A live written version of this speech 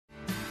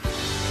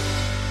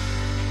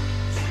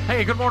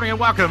Hey, good morning and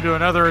welcome to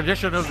another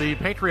edition of the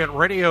Patriot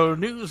Radio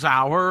News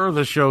Hour.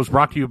 This show's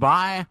brought to you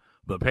by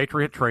the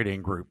Patriot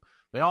Trading Group.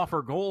 They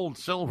offer gold,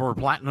 silver,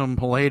 platinum,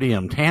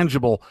 palladium,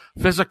 tangible,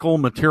 physical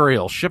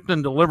materials shipped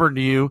and delivered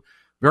to you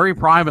very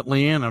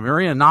privately in a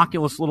very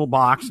innocuous little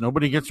box.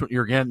 Nobody gets what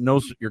you're getting,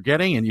 knows what you're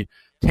getting, and you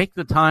take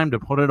the time to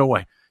put it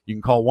away. You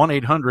can call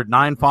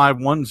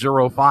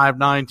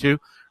 1-800-951-0592.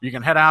 You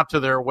can head out to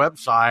their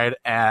website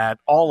at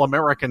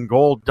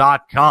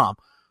allamericangold.com.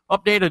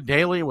 Updated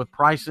daily with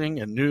pricing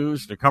and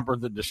news to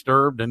comfort the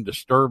disturbed and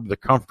disturb the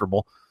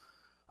comfortable.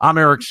 I'm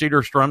Eric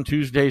Cedarstrom,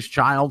 Tuesday's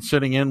Child,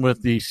 sitting in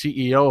with the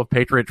CEO of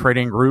Patriot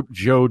Trading Group,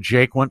 Joe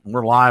Jaquint.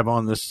 We're live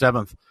on this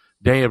 7th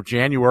day of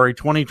January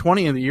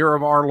 2020 in the year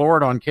of our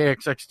Lord on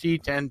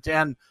KXXT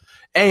 1010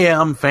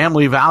 AM,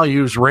 Family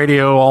Values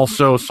Radio,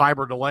 also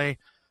cyber delay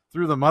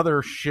through the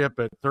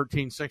mothership at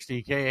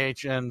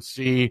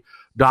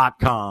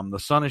 1360KHNC.com. The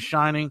sun is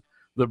shining.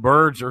 The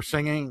birds are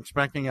singing,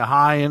 expecting a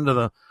high into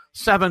the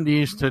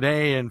 70s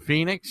today in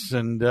Phoenix,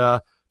 and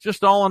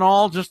just all in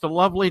all, just a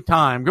lovely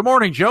time. Good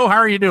morning, Joe. How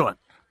are you doing?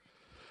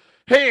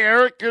 Hey,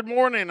 Eric. Good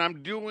morning.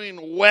 I'm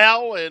doing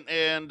well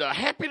and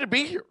happy to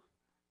be here.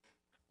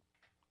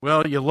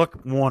 Well, you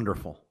look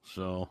wonderful.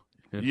 So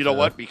you know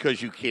what?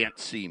 Because you can't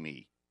see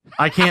me.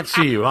 I can't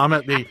see you. I'm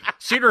at the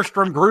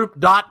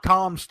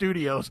CedarstromGroup.com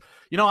studios.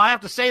 You know, I have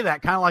to say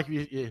that kind of like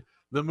the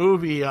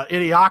movie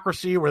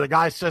Idiocracy, where the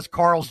guy says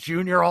Carl's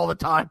Jr. all the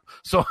time.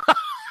 So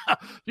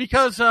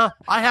because I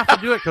have to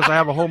do it because I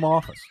have a home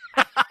office.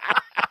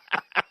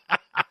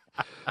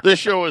 This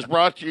show is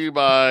brought to you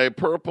by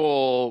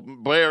Purple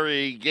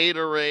Berry,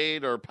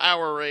 Gatorade, or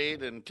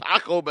Powerade, and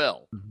Taco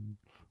Bell.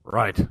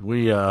 Right.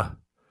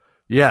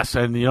 Yes,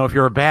 and, you know, if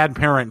you're a bad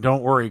parent,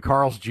 don't worry.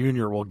 Carl's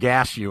Jr. will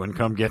gas you and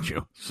come get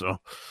you.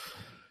 So,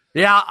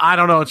 yeah, I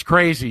don't know. It's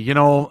crazy. You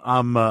know,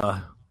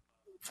 I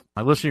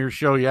listened to your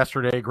show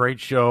yesterday.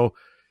 Great show.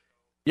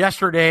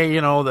 Yesterday,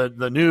 you know,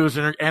 the news,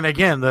 and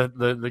again,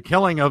 the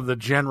killing of the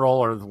general,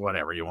 or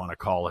whatever you want to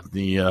call it,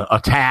 the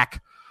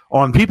attack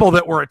on people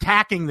that were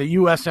attacking the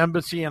U.S.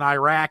 Embassy in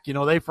Iraq. You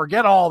know, they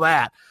forget all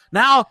that.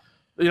 Now,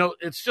 you know,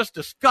 it's just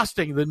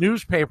disgusting. The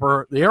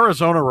newspaper, the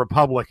Arizona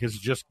Republic, has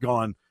just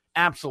gone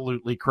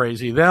absolutely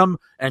crazy. Them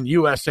and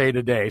USA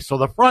Today. So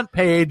the front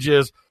page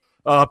is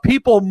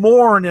people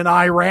mourn in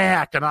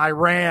Iraq and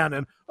Iran,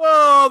 and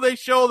they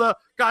show the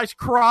guys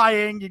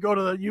crying. You go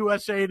to the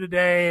USA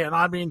Today, and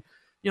I mean,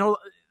 you know,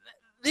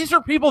 these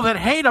are people that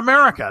hate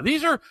America.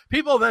 These are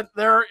people that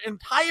their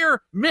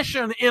entire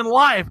mission in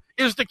life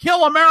is to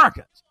kill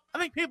Americans. I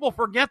think people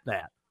forget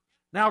that.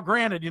 Now,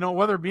 granted, you know,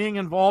 whether being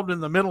involved in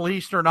the Middle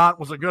East or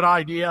not was a good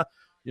idea,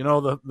 you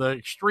know, the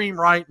extreme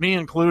right, me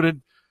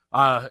included,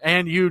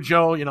 and you,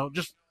 Joe, you know,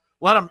 just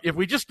let them, if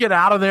we just get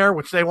out of there,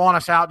 which they want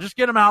us out, just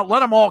get them out, let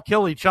them all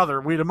kill each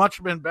other. We'd have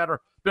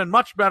been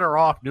much better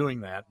off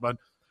doing that. But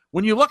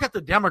when you look at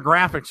the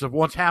demographics of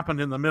what's happened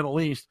in the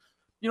Middle East,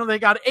 you know, they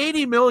got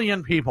 80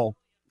 million people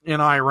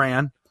in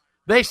Iran.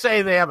 They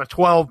say they have a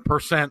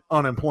 12%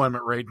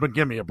 unemployment rate, but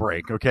give me a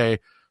break, okay?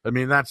 I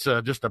mean, that's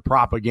just a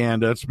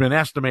propaganda. It's been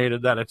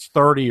estimated that it's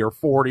 30 or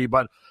 40,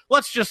 but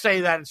let's just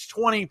say that it's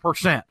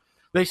 20%.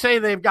 They say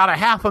they've got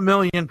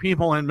 500,000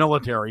 people in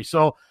military.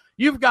 So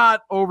you've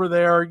got over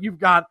there,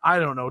 I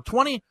don't know,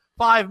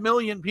 25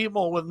 million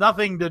people with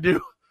nothing to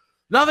do.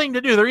 Nothing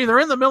to do. They're either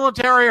in the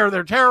military or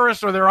they're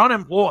terrorists or they're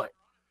unemployed.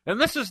 And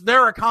this is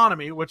their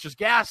economy, which is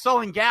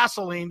selling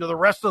gasoline to the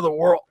rest of the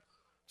world.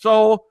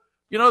 So,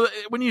 you know,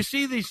 when you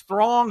see these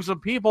throngs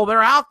of people,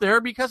 they're out there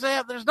because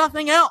there's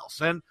nothing else.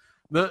 And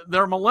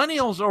their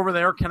millennials over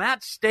there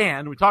cannot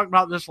stand. We talked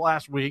about this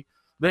last week.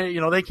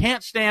 They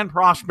can't stand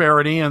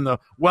prosperity and the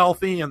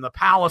wealthy and the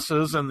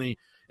palaces and the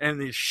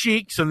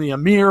sheiks and the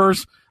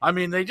emirs. I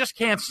mean, they just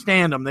can't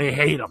stand them. They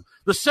hate them.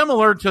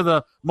 Similar to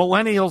the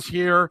millennials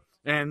here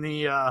and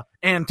the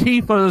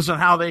Antifas,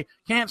 and how they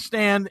can't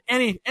stand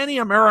any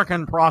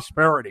American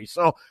prosperity.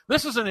 So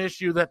this is an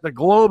issue that the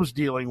globe's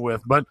dealing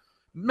with, but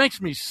it makes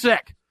me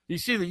sick. You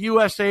see the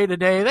USA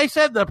Today, they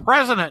said the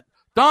president,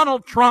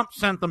 Donald Trump,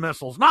 sent the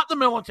missiles, not the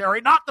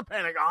military, not the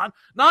Pentagon,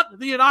 not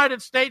the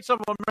United States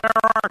of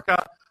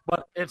America,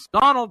 but it's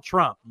Donald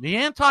Trump. The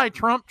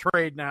anti-Trump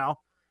trade now,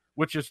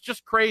 which is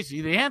just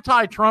crazy, the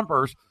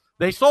anti-Trumpers,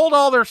 they sold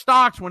all their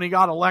stocks when he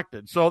got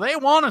elected. So they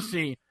want to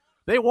see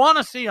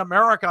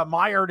America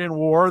mired in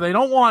war. They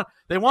want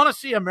to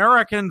see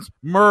Americans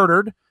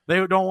murdered.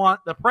 They don't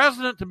want the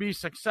president to be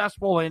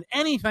successful in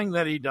anything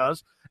that he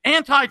does.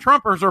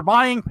 Anti-Trumpers are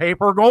buying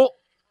paper gold.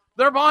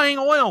 They're buying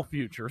oil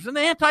futures, and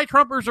the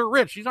anti-Trumpers are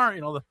rich. These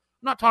aren't, I'm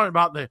not talking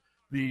about the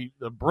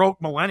broke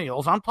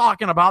millennials. I'm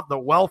talking about the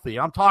wealthy.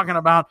 I'm talking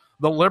about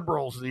the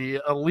liberals, the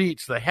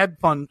elites, the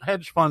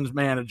hedge funds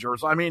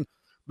managers. I mean,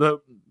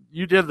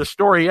 you did the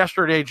story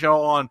yesterday,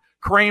 Joe, on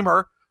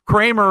Kramer.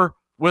 Kramer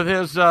with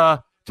his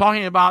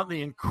talking about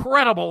the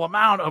incredible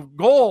amount of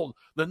gold,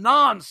 the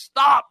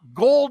nonstop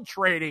gold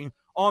trading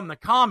on the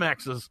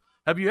COMEXs.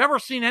 Have you ever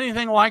seen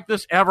anything like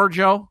this ever,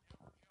 Joe?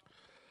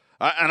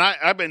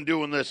 I've been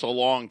doing this a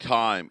long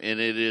time, and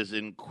it is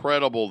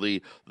incredible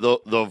the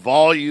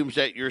volumes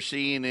that you're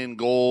seeing in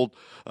gold.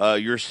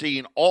 You're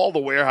seeing all the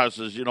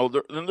warehouses.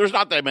 There's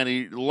not that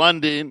many.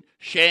 London,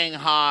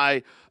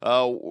 Shanghai,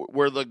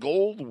 where the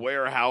gold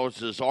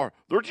warehouses are,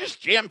 they're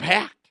just jam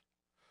packed.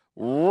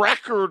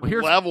 Record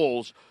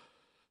levels.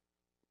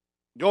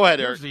 Go ahead,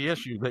 Eric. Here's the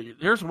issue.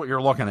 Here's what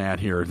you're looking at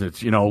here.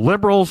 It's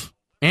liberals,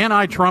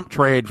 anti-Trump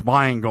trades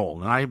buying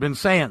gold, and I've been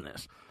saying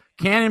this.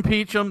 Can't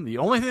impeach them. The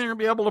only thing they're going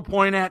to be able to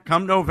point at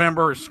come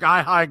November is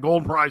sky-high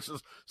gold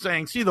prices,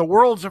 saying, see, the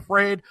world's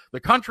afraid, the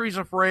country's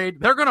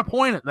afraid. They're going to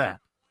point at that.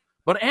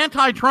 But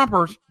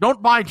anti-Trumpers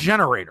don't buy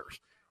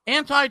generators.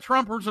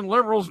 Anti-Trumpers and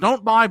liberals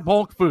don't buy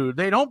bulk food.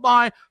 They don't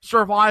buy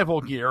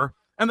survival gear,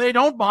 and they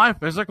don't buy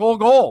physical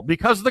gold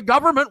because the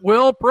government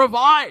will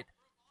provide.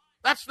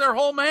 That's their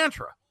whole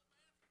mantra.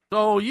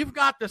 So you've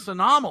got this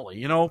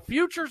anomaly.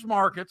 Futures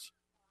markets,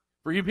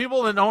 for you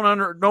people that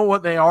don't know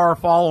what they are,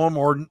 follow them,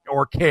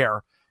 or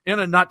care, in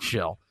a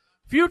nutshell,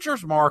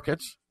 futures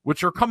markets,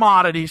 which are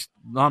commodities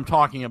I'm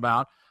talking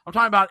about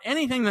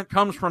anything that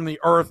comes from the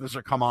earth as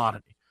a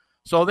commodity.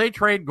 So they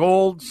trade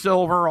gold,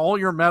 silver, all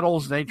your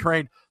metals. They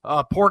trade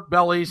pork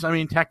bellies. I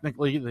mean,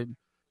 technically,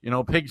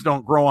 pigs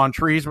don't grow on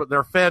trees, but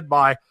they're fed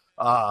by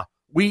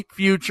wheat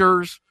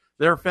futures.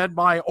 They're fed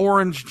by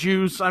orange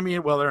juice. I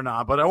mean, well, they're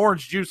not, but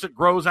orange juice that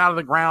grows out of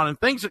the ground and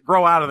things that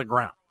grow out of the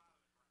ground.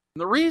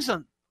 And the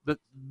reason that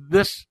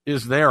this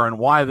is there and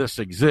why this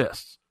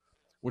exists,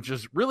 which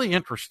is really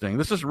interesting.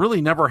 This has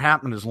really never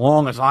happened as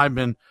long as I've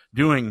been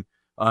doing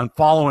and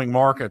following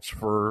markets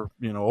for,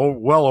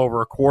 well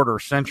over a quarter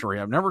century.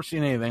 I've never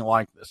seen anything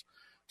like this.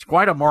 It's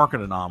quite a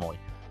market anomaly.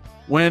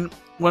 We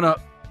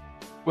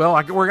got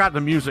the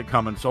music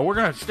coming, so we're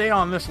going to stay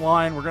on this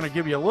line. We're going to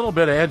give you a little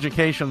bit of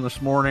education this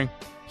morning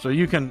so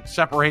you can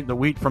separate the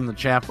wheat from the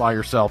chaff by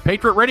yourself.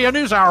 Patriot Radio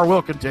News Hour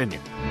will continue.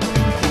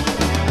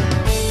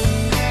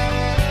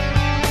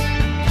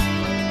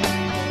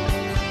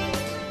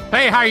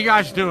 Hey, how you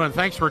guys doing?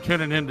 Thanks for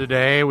tuning in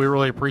today. We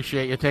really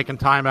appreciate you taking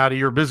time out of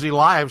your busy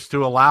lives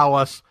to allow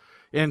us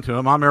into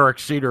them. I'm Eric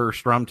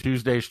Cederstrom,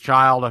 Tuesday's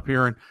Child up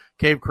here in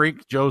Cave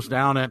Creek. Joe's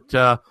down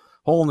at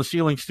Hole in the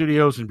Ceiling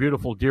Studios in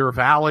beautiful Deer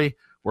Valley.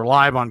 We're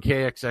live on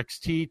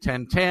KXXT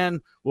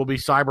 1010. We'll be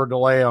cyber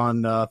delay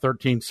on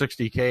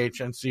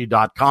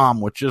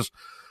 1360KHNC.com, which is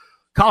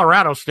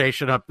Colorado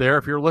station up there.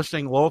 If you're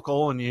listening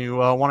local and you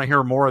want to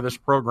hear more of this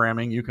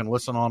programming, you can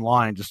listen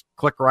online. Just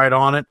click right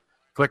on it.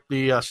 Click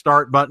the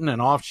start button, and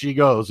off she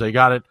goes. They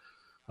got it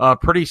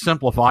pretty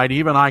simplified.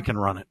 Even I can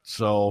run it.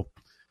 So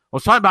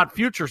let's talk about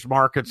futures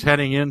markets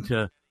heading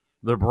into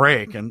the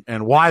break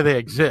and why they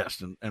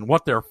exist and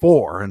what they're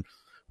for. And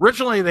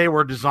originally they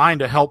were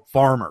designed to help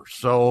farmers.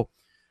 So,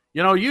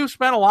 you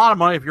spend a lot of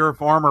money if you're a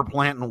farmer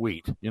planting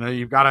wheat.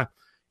 You've got to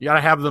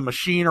have the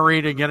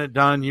machinery to get it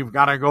done. You've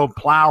got to go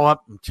plow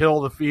up and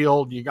till the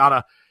field. You've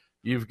got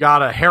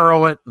to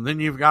harrow it, and then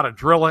you've got to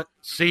drill it,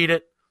 seed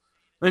it.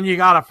 Then you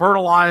got to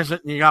fertilize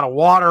it, and you got to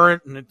water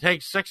it, and it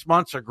takes 6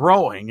 months of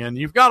growing, and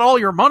you've got all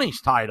your monies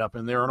tied up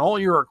in there and all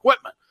your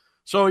equipment.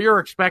 So you're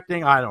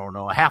expecting,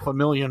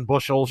 500,000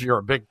 bushels. You're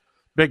a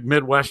big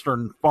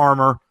Midwestern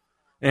farmer,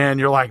 and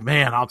you're like,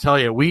 man, I'll tell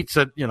you, wheat's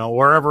at,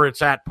 wherever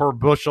it's at per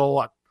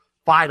bushel,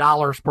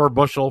 $5 per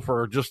bushel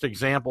for just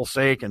example's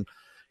sake. And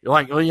you're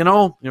like,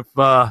 well, if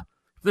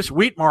this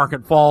wheat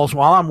market falls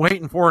while I'm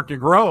waiting for it to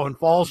grow and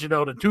falls, to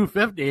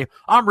 $2.50,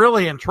 I'm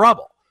really in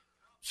trouble.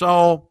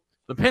 So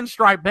the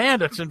Pinstripe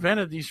Bandits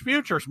invented these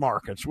futures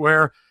markets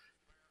where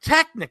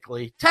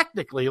technically,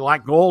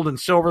 like gold and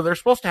silver, they're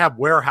supposed to have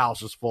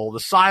warehouses full.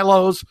 The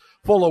silos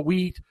full of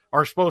wheat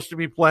are supposed to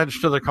be pledged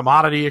to the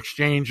commodity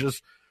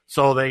exchanges.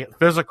 So the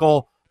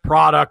physical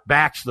product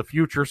backs the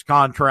futures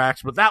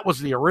contracts. But that was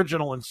the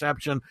original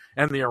inception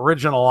and the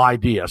original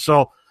idea.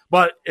 So,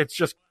 but it's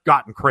just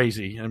gotten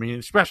crazy. I mean,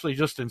 especially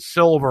just in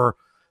silver,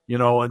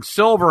 in one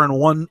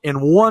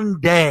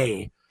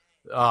day.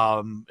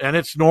 And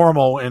it's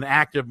normal in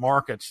active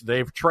markets.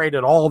 They've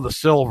traded all the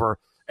silver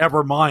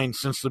ever mined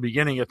since the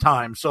beginning of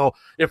time. So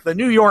if the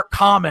New York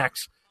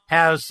COMEX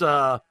has,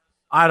 about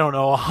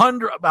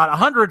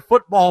 100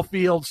 football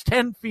fields,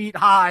 10 feet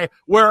high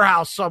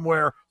warehouse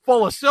somewhere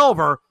full of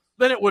silver,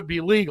 then it would be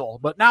legal.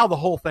 But now the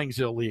whole thing's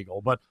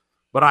illegal. But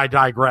I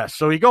digress.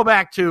 So you go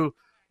back to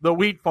the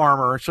wheat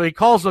farmer. So he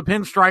calls the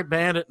Pinstripe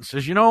Bandit and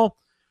says,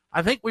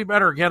 I think we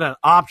better get an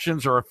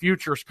options or a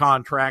futures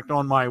contract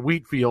on my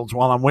wheat fields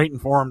while I'm waiting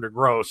for them to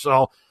grow.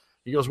 So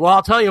he goes, well,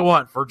 I'll tell you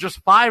what, for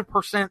just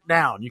 5%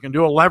 down, you can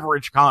do a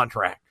leverage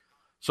contract.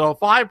 So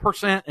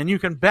 5%, and you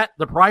can bet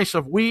the price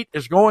of wheat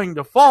is going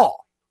to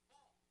fall.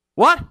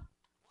 What?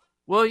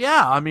 Well,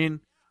 yeah, I mean,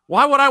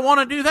 why would I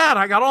want to do that?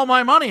 I got all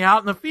my money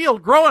out in the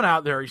field growing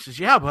out there. He says,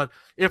 yeah, but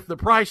if the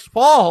price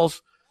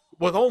falls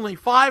with only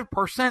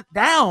 5%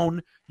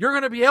 down, you're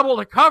going to be able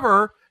to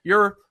cover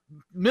your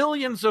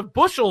millions of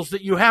bushels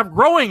that you have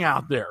growing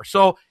out there.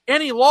 So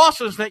any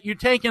losses that you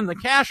take in the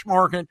cash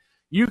market,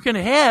 you can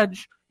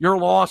hedge your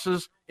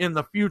losses in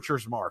the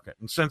futures market.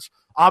 And since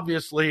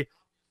obviously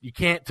you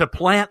can't, to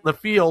plant the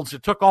fields,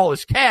 it took all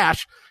his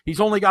cash.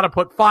 He's only got to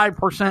put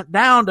 5%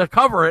 down to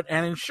cover it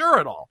and insure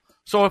it all.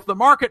 So if the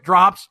market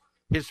drops,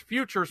 his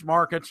futures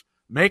markets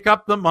make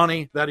up the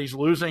money that he's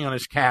losing on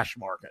his cash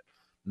market.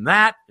 And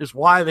that is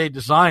why they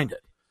designed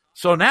it.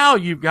 So now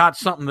you've got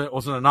something that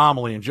was an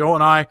anomaly. And Joe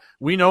and I,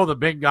 we know the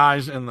big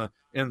guys in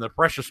the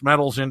precious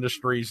metals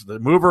industries, the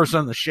movers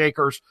and the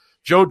shakers.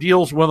 Joe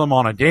deals with them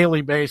on a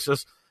daily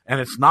basis, and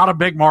it's not a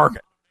big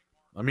market.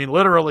 I mean,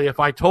 literally, if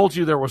I told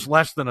you there was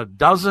less than a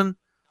dozen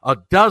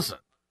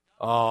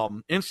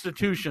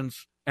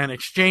institutions and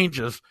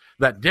exchanges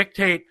that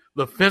dictate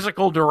the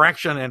physical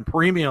direction and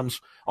premiums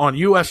on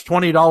U.S.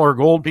 $20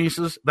 gold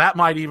pieces, that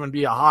might even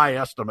be a high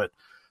estimate.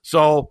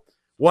 So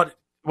what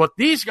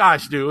these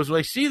guys do is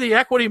they see the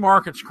equity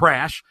markets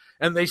crash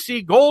and they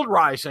see gold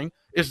rising,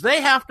 is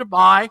they have to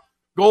buy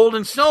gold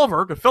and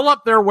silver to fill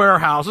up their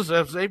warehouses,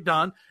 as they've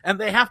done, and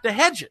they have to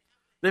hedge it.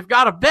 They've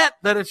got to bet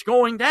that it's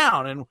going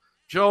down. And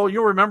Joe,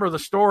 you remember the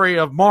story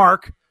of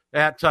Mark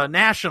at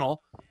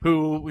National,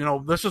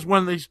 who, this is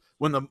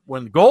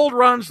when gold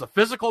runs, the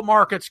physical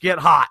markets get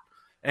hot,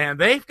 and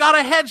they've got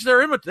to hedge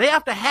their inventory. They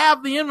have to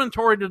have the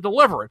inventory to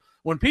deliver it.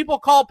 When people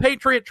call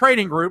Patriot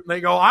Trading Group,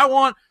 they go, I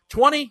want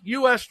 20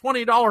 U.S.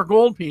 $20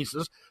 gold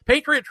pieces.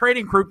 Patriot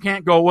Trading Group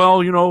can't go, well,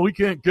 we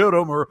can't get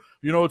them, or,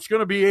 it's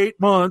going to be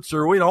 8 months,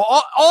 or,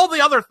 all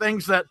the other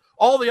things that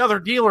all the other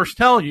dealers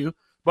tell you.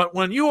 But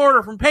when you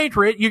order from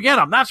Patriot, you get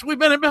them. We've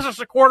been in business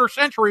a quarter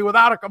century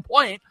without a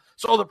complaint.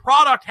 So the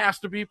product has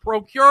to be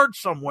procured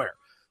somewhere.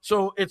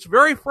 So it's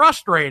very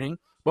frustrating.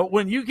 But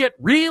when you get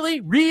really,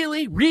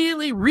 really,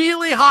 really,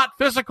 really hot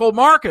physical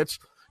markets,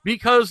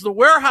 because the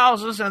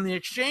warehouses and the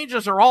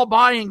exchanges are all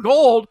buying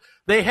gold,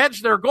 they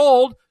hedge their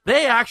gold,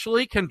 they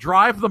actually can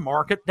drive the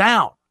market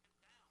down.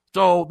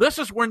 So this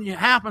is when it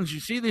happens. You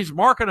see these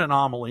market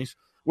anomalies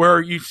where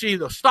you see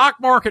the stock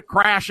market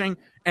crashing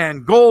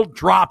and gold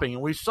dropping.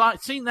 And we've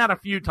seen that a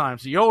few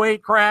times. The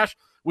 2008 crash,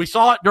 we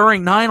saw it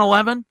during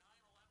 9/11.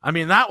 I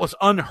mean, that was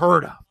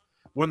unheard of.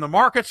 When the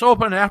markets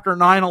opened after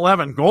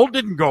 9/11, gold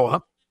didn't go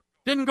up.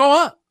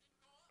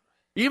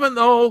 Even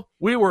though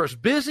we were as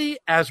busy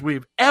as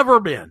we've ever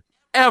been,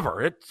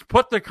 ever. It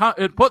put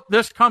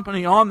this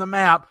company on the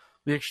map.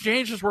 The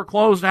exchanges were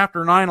closed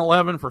after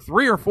 9/11 for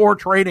 3 or 4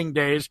 trading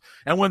days,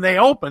 and when they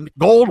opened,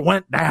 gold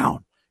went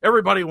down.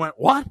 Everybody went,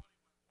 what?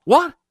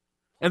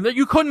 And that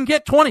you couldn't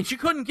get 20s, you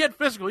couldn't get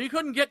physical, you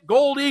couldn't get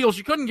gold eagles,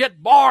 you couldn't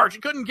get bars,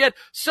 you couldn't get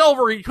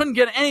silver, you couldn't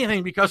get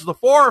anything, because the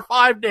 4 or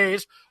 5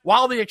 days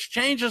while the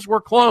exchanges were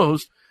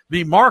closed,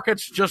 the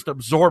markets just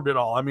absorbed it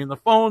all. I mean, the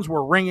phones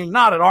were ringing,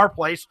 not at our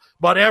place,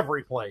 but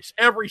every place,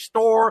 every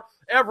store,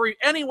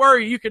 anywhere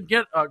you could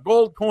get a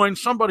gold coin,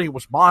 somebody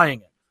was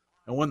buying it.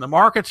 And when the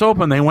markets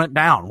opened, they went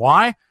down.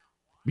 Why?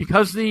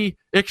 Because the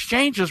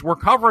exchanges were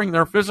covering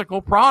their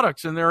physical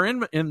products in their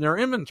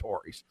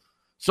inventories.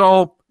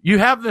 So you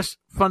have this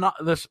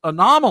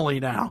anomaly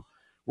now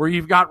where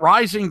you've got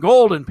rising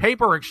gold and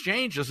paper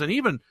exchanges. And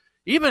even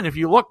if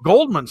you look,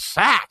 Goldman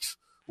Sachs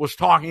was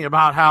talking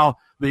about how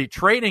the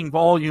trading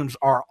volumes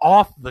are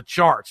off the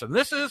charts. And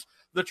this is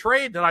the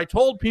trade that I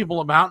told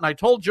people about, and I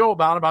told Joe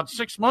about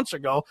 6 months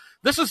ago.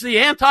 This is the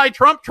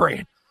anti-Trump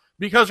trade,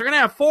 because they're going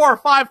to have $4,000 or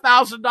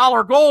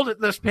 $5,000 gold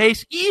at this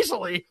pace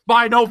easily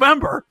by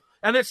November.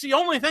 And it's the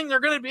only thing they're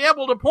going to be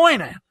able to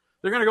point at.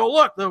 They're going to go,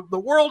 look, the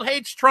world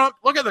hates Trump.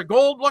 Look at the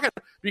gold.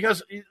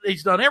 Because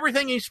he's done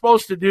everything he's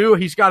supposed to do.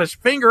 He's got his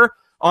finger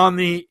on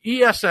the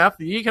ESF,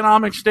 the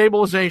Economic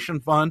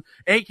Stabilization Fund,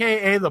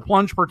 a.k.a. the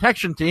Plunge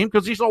Protection Team,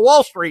 because he's a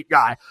Wall Street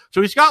guy.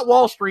 So he's got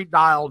Wall Street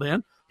dialed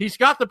in. He's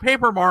got the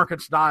paper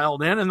markets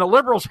dialed in, and the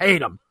liberals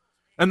hate him.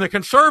 And the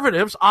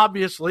conservatives,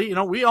 obviously,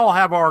 we all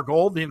have our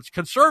gold. The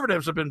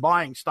conservatives have been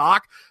buying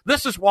stock.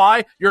 This is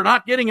why you're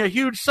not getting a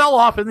huge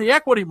sell-off in the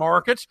equity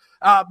markets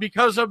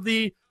because of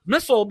the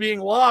missile being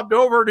lobbed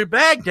over to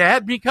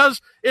Baghdad,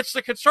 because it's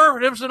the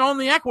conservatives that own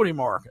the equity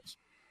markets.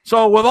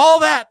 So with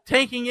all that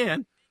taking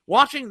in,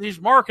 watching these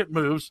market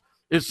moves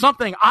is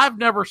something I've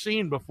never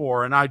seen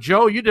before. And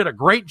Joe, you did a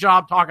great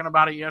job talking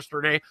about it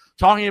yesterday,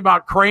 talking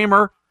about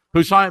Cramer,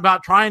 who's talking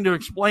about trying to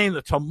explain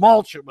the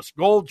tumultuous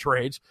gold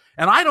trades.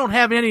 And I don't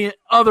have any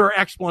other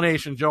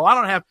explanation, Joe. I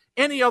don't have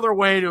any other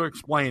way to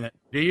explain it.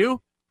 Do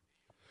you?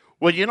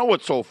 Well, you know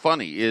what's so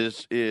funny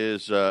is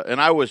and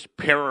I was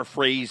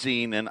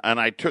paraphrasing, and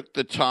I took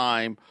the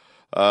time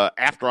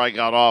after I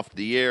got off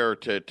the air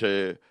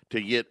to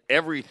get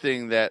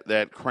everything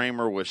that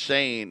Cramer was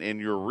saying, and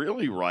you're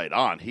really right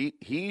on.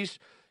 He's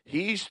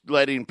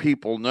letting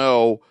people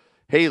know,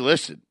 hey,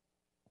 listen,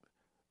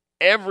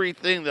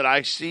 everything that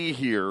I see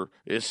here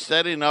is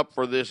setting up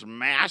for this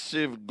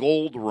massive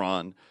gold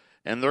run,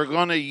 and they're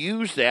going to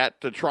use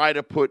that to try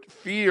to put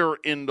fear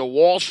into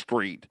Wall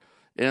Street.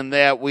 And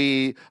that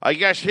I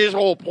guess his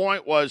whole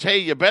point was, hey,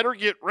 you better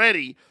get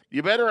ready.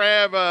 You better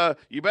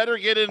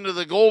get into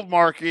the gold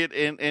market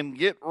and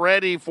get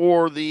ready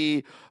for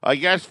the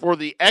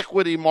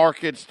equity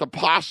markets to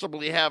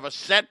possibly have a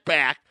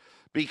setback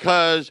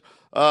because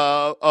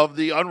of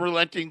the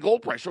unrelenting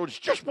gold price. So it's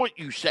just what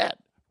you said,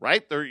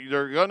 right?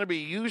 They're going to be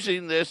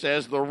using this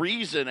as the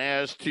reason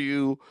as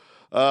to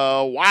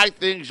why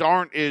things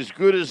aren't as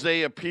good as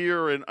they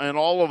appear, and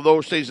all of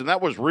those things. And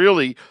that was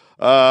really,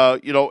 in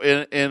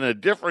a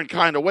different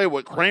kind of way,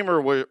 what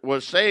Cramer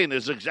was saying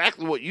is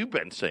exactly what you've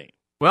been saying.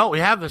 Well, we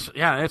have this,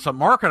 it's a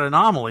market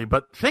anomaly,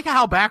 but think of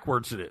how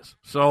backwards it is.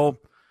 So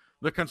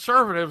the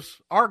conservatives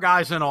are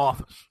guys in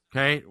office,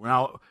 okay?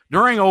 Now,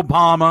 during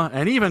Obama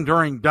and even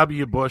during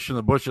W. Bush and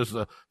the Bushes,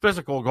 the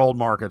physical gold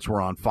markets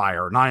were on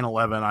fire.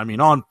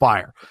 9/11, on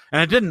fire.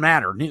 And it didn't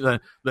matter.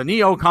 The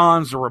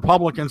neocons, the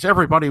Republicans,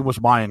 everybody was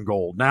buying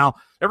gold. Now,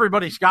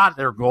 everybody's got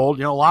their gold.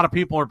 A lot of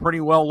people are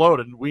pretty well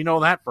loaded. We know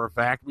that for a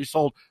fact. We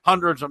sold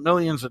hundreds of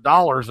millions of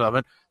dollars of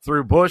it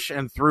through Bush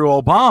and through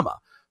Obama.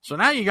 So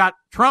now you got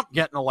Trump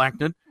getting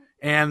elected,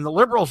 and the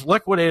liberals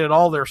liquidated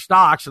all their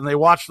stocks, and they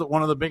watched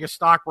one of the biggest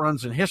stock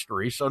runs in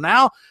history. So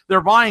now they're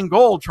buying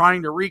gold,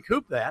 trying to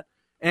recoup that,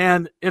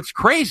 and it's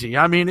crazy.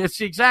 It's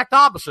the exact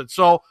opposite.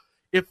 So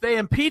if they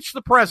impeach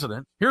the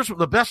president, here's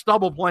the best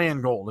double play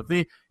in gold. If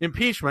the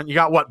impeachment, you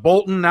got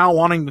Bolton now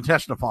wanting to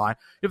testify.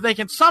 If they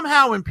can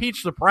somehow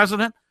impeach the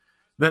president,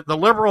 that the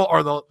liberal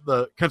or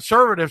the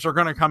conservatives are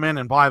going to come in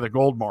and buy the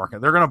gold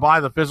market. They're going to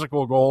buy the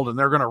physical gold, and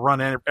they're going to run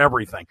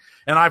everything.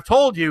 And I've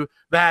told you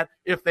that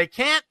if they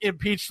can't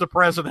impeach the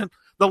president,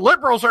 the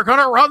liberals are going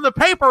to run the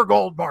paper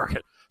gold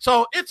market.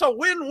 So it's a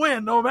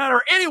win-win no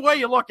matter any way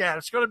you look at it.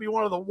 It's going to be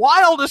one of the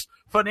wildest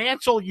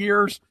financial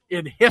years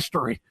in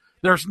history.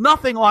 There's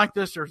nothing like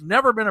this. There's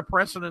never been a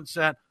precedent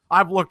set.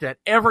 I've looked at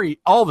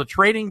all the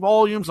trading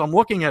volumes. I'm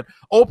looking at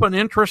open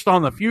interest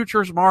on the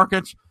futures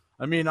markets.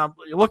 I'm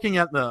looking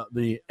at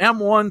the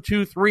M1,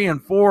 2, 3,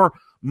 and 4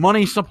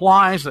 money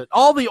supplies, that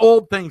all the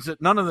old things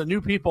that none of the new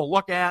people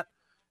look at.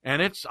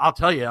 And I'll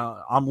tell you,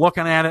 I'm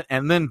looking at it.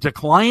 And then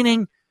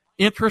declining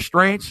interest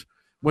rates,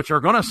 which are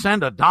going to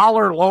send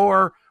 $1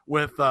 lower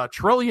with $1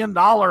 trillion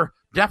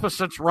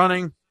deficits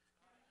running.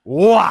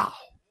 Wow.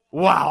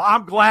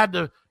 I'm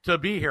glad to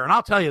be here. And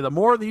I'll tell you, the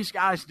more these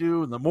guys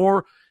do, and the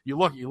more you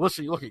look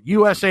at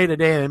USA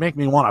Today, they make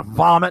me want to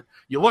vomit.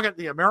 You look at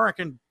the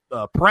American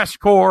press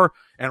corps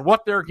and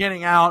what they're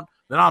getting out,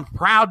 then I'm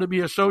proud to be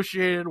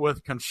associated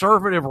with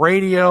conservative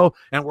radio,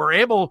 and we're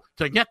able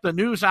to get the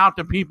news out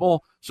to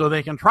people so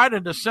they can try to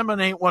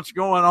disseminate what's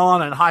going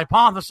on and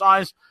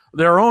hypothesize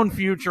their own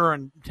future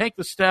and take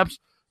the steps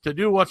to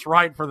do what's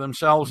right for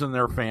themselves and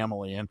their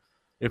family. And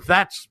if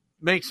that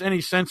makes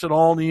any sense at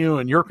all to you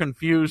and you're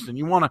confused and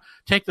you want to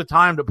take the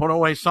time to put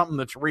away something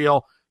that's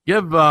real,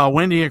 give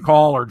Wendy a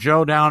call or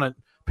Joe down at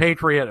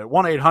Patriot at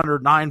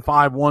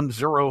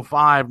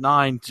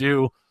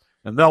 1-800-951-0592,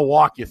 and they'll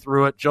walk you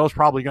through it. Joe's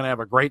probably going to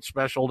have a great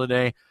special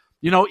today.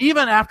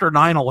 Even after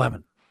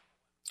 9/11,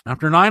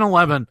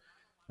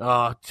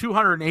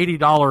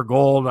 $280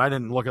 gold, I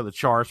didn't look at the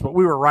charts, but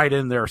we were right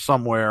in there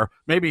somewhere,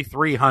 maybe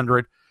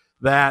 300,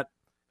 that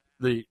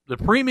the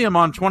premium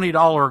on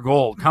 $20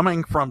 gold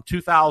coming from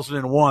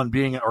 2001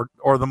 being,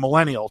 or the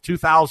millennial,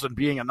 2000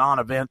 being a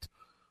non-event,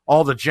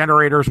 all the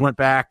generators went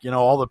back,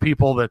 all the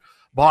people that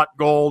bought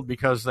gold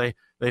because they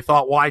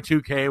thought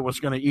Y2K was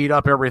going to eat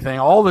up everything.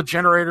 All the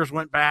generators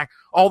went back.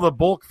 All the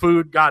bulk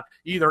food got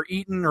either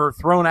eaten or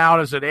thrown out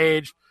as it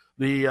aged.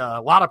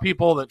 A lot of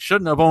people that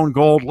shouldn't have owned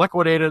gold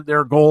liquidated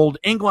their gold.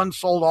 England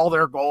sold all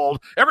their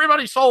gold.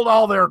 Everybody sold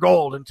all their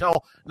gold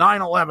until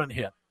 9/11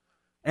 hit.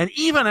 And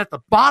even at the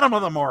bottom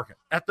of the market,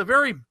 at the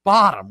very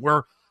bottom,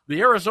 where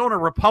the Arizona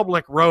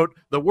Republic wrote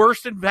the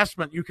worst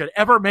investment you could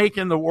ever make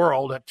in the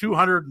world at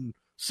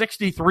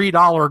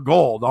 $263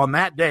 gold on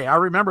that day. I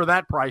remember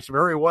that price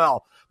very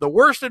well. The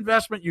worst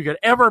investment you could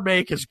ever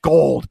make is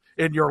gold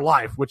in your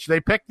life, which they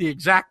picked the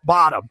exact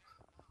bottom.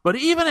 But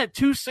even at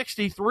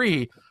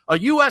 $263, a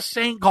U.S.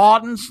 St.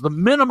 Gaudens, the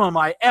minimum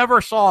I ever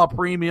saw a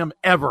premium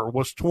ever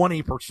was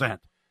 20%.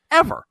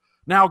 Ever.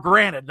 Now,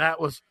 granted, that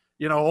was,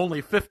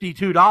 only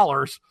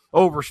 $52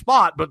 over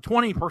spot, but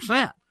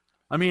 20%.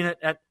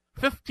 At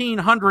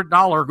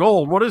 $1,500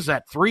 gold, what is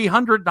that,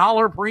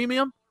 $300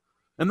 premium?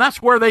 And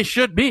that's where they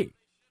should be.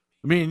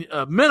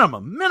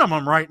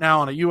 Minimum right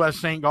now on a U.S.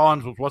 St.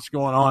 Gaudens with what's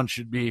going on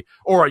should be,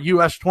 or a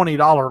U.S.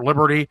 $20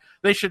 Liberty,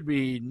 they should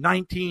be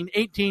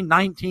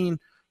 $1,900,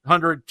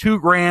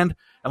 $2,000.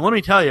 And let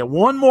me tell you,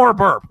 one more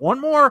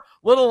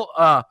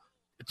little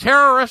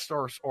terrorist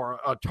or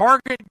a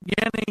target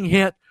getting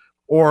hit,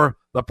 or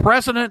the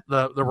president,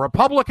 the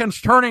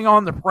Republicans turning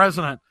on the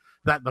president,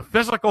 that the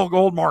physical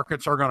gold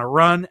markets are going to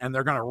run, and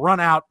they're going to run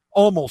out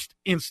almost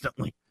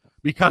instantly,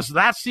 because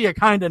that's the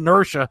kind of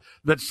inertia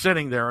that's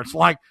sitting there. It's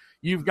like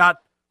you've got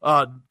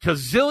a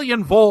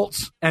gazillion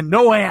volts and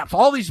no amps.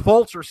 All these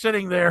volts are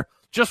sitting there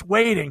just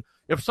waiting.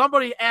 If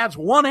somebody adds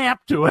 1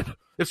 amp to it,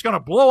 it's going to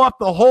blow up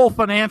the whole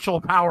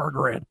financial power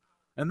grid.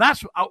 And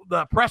that's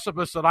the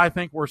precipice that I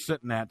think we're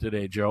sitting at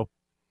today, Joe.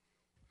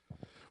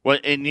 Well,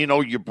 and,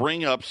 you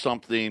bring up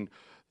something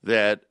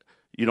that,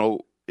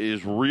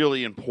 is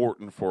really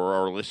important for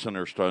our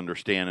listeners to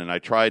understand. And I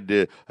tried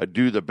to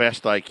do the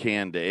best I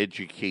can to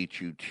educate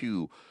you,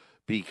 too,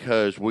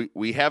 because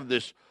we have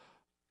this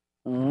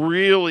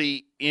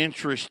really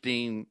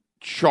interesting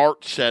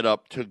chart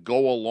setup to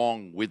go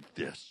along with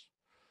this,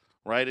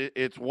 right?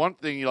 It's one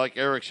thing, like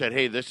Eric said,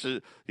 hey, this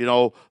is,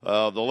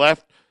 the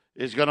left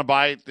is going to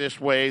buy it this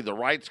way, the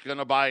right's going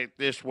to buy it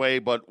this way,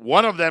 but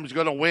one of them's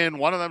going to win,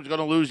 one of them's going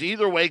to lose.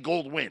 Either way,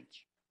 gold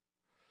wins.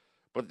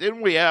 But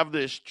then we have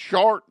this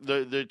chart,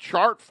 the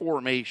chart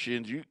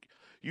formations.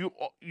 You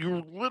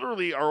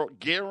literally are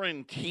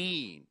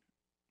guaranteeing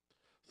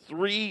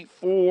 $300,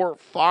 $400,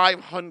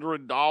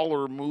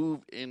 $500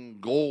 move in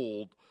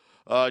gold,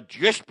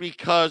 just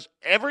because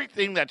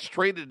everything that's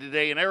traded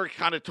today, and Eric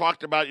kind of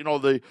talked about,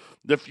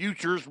 the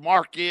futures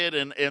market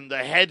and the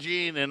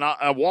hedging and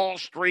Wall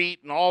Street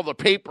and all the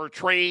paper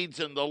trades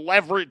and the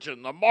leverage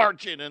and the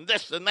margin and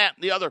this and that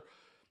and the other.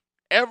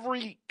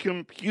 Every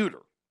computer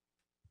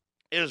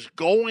is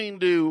going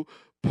to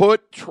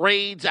put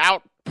trades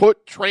out,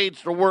 put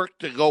trades to work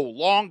to go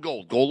long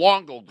gold, go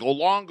long gold, go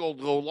long gold,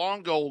 go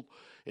long gold.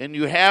 And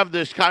you have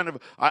this kind of,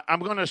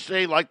 I'm going to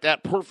say like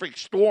that perfect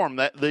storm,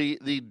 that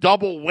the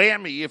double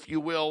whammy, if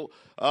you will,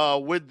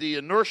 with the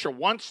inertia.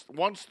 Once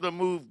the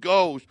move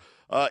goes,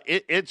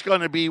 it's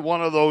going to be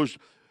one of those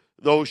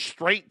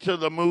straight to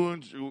the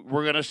moons.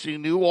 We're going to see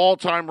new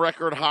all-time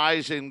record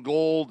highs in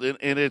gold. And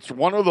it's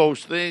one of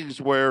those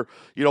things where,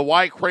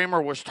 why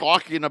Kramer was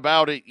talking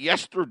about it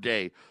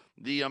yesterday.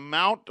 The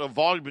amount of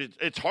volume,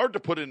 it's hard to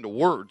put into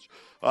words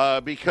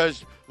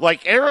because,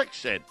 like Eric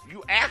said,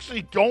 you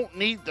actually don't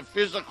need the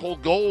physical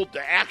gold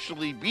to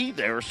actually be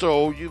there.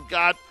 So you've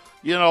got,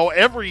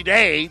 every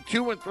day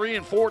 2 and 3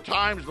 and 4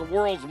 times the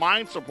world's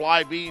mine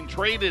supply being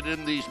traded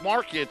in these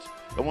markets.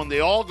 And when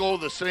they all go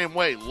the same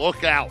way,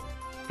 look out.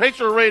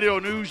 Patriot Radio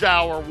News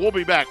Hour. We'll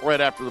be back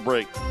right after the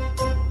break.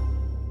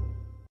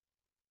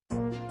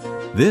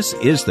 This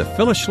is the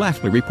Phyllis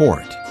Schlafly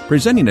Report,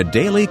 presenting a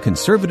daily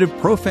conservative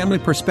pro-family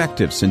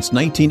perspective since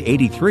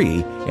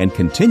 1983 and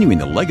continuing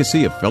the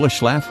legacy of Phyllis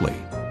Schlafly.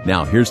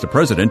 Now, here's the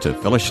president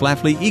of Phyllis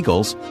Schlafly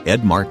Eagles,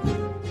 Ed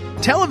Martin.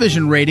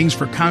 Television ratings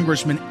for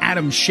Congressman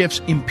Adam Schiff's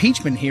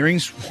impeachment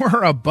hearings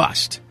were a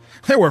bust.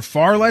 There were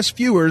far less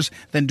viewers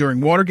than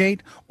during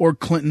Watergate or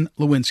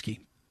Clinton-Lewinsky.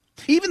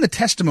 Even the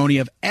testimony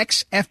of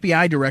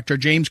ex-FBI Director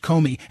James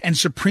Comey and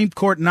Supreme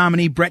Court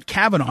nominee Brett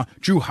Kavanaugh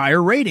drew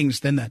higher ratings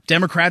than the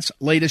Democrats'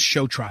 latest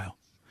show trial.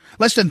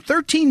 Less than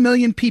 13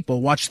 million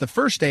people watched the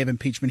first day of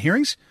impeachment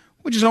hearings,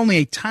 which is only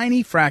a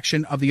tiny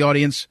fraction of the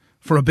audience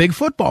for a big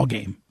football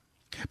game.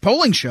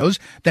 Polling shows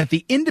that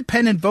the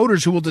independent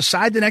voters who will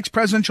decide the next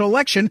presidential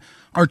election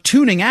are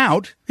tuning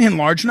out in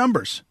large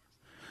numbers.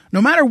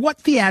 No matter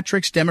what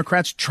theatrics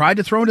Democrats tried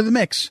to throw into the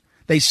mix,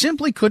 they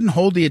simply couldn't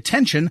hold the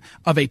attention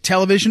of a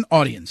television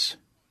audience.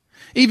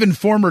 Even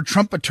former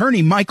Trump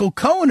attorney Michael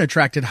Cohen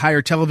attracted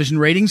higher television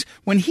ratings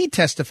when he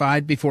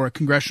testified before a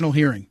congressional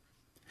hearing.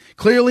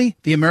 Clearly,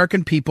 the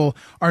American people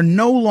are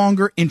no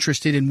longer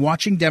interested in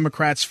watching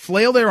Democrats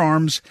flail their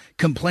arms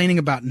complaining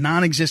about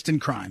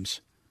non-existent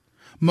crimes.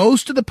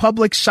 Most of the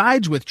public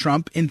sides with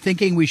Trump in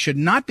thinking we should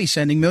not be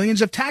sending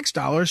millions of tax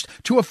dollars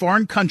to a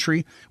foreign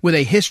country with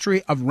a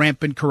history of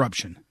rampant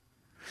corruption.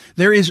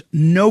 There is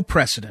no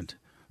precedent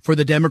for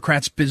the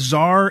Democrats'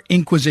 bizarre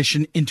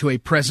inquisition into a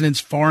president's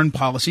foreign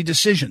policy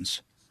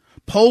decisions.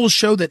 Polls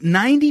show that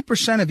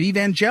 90% of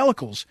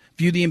evangelicals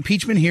view the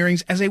impeachment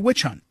hearings as a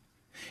witch hunt.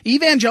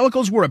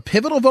 Evangelicals were a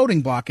pivotal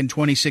voting bloc in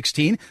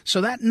 2016, so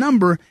that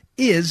number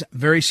is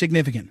very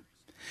significant.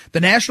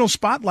 The national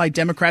spotlight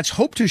Democrats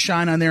hope to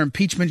shine on their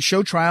impeachment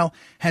show trial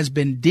has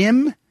been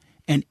dim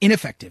and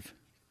ineffective.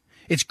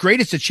 Its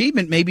greatest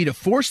achievement may be to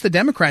force the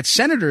Democrat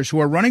senators who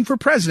are running for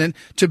president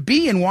to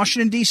be in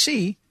Washington,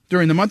 D.C.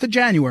 during the month of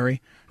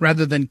January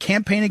rather than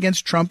campaign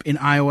against Trump in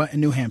Iowa and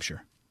New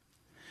Hampshire.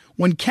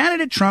 When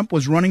candidate Trump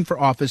was running for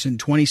office in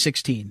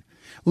 2016,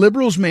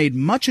 liberals made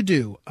much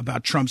ado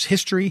about Trump's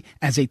history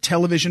as a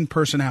television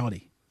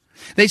personality.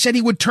 They said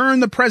he would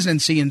turn the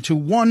presidency into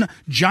one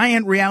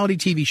giant reality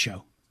TV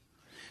show.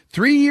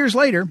 3 years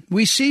later,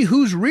 we see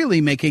who's really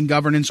making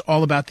governance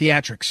all about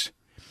theatrics.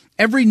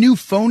 Every new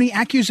phony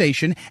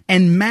accusation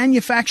and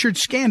manufactured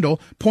scandal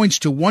points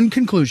to one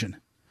conclusion.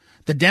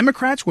 The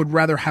Democrats would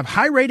rather have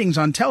high ratings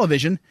on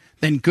television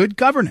than good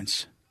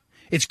governance.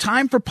 It's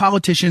time for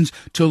politicians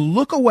to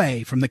look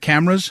away from the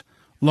cameras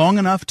long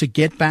enough to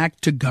get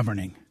back to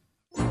governing.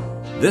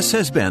 This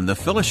has been the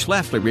Phyllis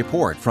Schlafly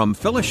Report from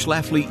Phyllis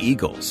Schlafly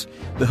Eagles.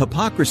 The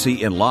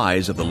hypocrisy and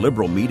lies of the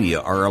liberal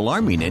media are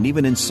alarming and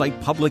even incite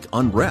public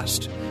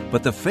unrest.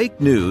 But the fake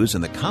news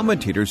and the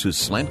commentators who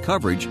slant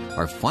coverage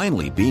are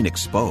finally being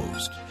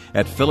exposed.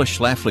 At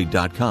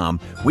phyllisschlafly.com,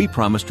 we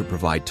promise to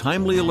provide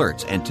timely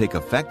alerts and take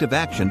effective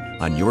action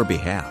on your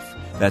behalf.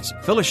 That's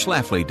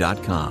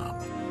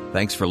phyllisschlafly.com.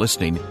 Thanks for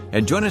listening,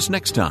 and join us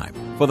next time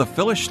for the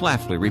Phyllis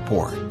Schlafly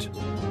Report.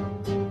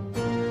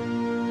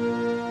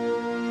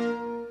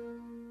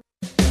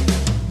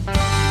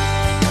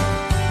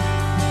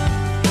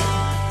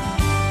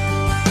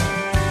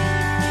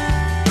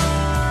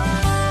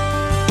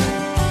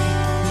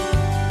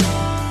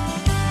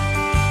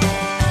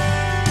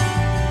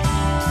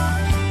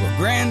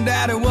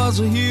 Granddaddy was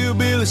a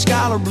hillbilly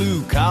scholar,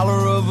 blue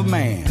collar of a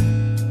man.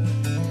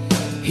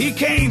 He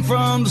came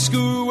from the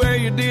school where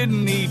you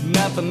didn't need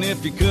nothing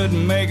if you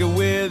couldn't make it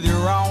with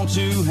your own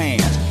two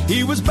hands.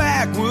 He was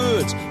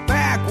backwards,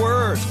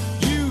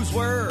 use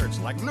words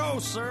like no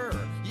sir.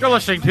 You're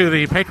listening to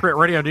the Patriot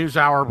Radio News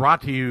Hour,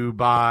 brought to you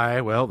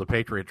by, well, the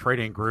Patriot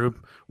Trading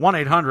Group,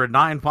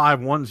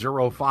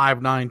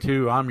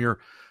 1-800-951-0592. I'm your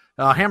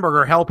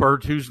hamburger helper.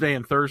 Tuesday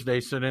and Thursday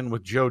sit in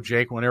with Joe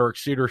Jaquin, Eric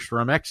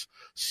Cedarstrom,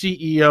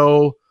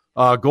 ex-CEO,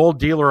 gold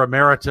dealer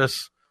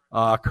emeritus,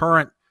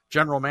 current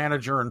general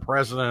manager and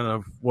president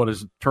of what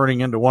is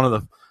turning into one of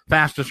the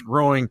fastest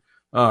growing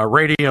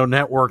radio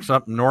networks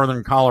up in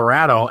northern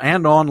Colorado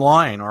and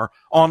online. Our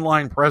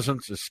online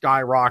presence is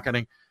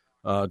skyrocketing.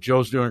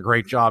 Joe's doing a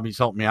great job. He's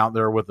helped me out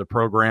there with the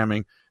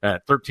programming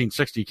at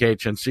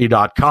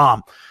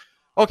 1360khnc.com.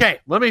 Okay,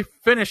 let me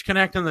finish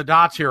connecting the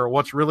dots here of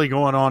what's really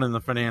going on in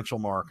the financial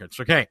markets.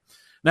 Okay,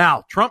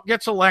 now Trump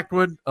gets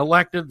elected,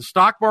 the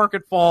stock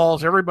market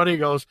falls, everybody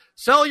goes,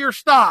 sell your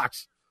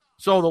stocks.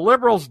 So the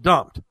liberals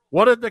dumped.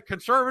 What did the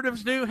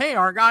conservatives do? Hey,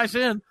 our guy's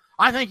in.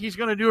 I think he's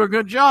going to do a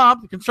good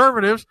job. The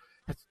conservatives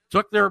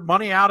took their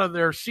money out of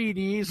their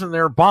CDs and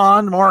their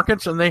bond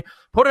markets, and they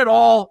put it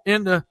all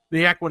into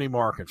the equity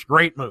markets.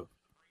 Great move.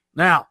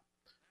 Now,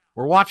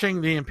 we're watching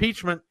the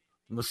impeachment,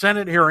 and the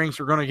Senate hearings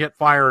are going to get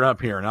fired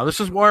up here. Now, this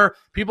is where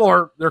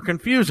people they're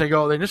confused. They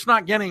go, they're just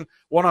not getting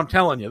what I'm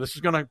telling you. This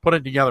is going to put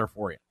it together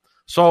for you.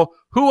 So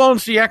who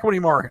owns the equity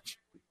markets?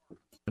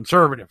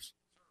 Conservatives.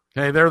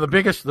 Okay, they're the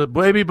biggest. The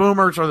baby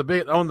boomers own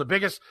the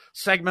biggest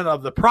segment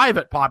of the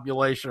private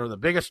population, or the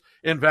biggest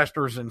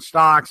investors in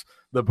stocks.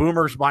 The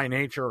boomers by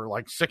nature are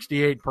like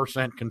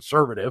 68%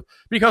 conservative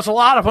because a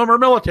lot of them are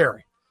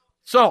military.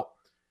 So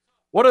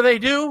what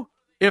do?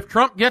 If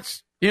Trump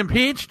gets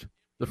impeached,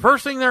 the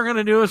first thing they're going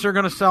to do is they're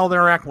going to sell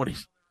their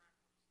equities.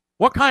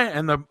 What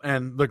kind?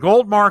 And the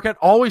gold market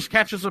always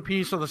catches a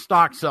piece of the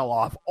stock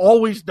sell-off.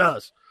 Always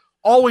does.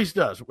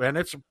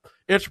 And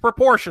it's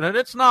proportionate.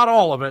 It's not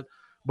all of it,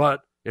 but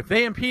if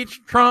they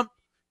impeach Trump,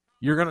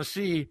 you're going to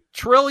see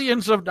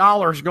trillions of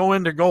dollars go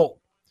into gold.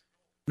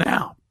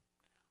 Now,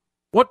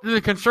 what do the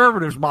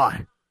conservatives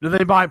buy? Do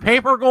they buy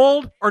paper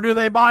gold or do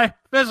they buy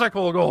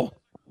physical gold?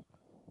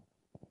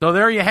 So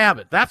there you have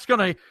it.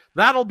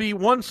 That'll be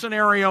one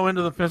scenario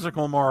into the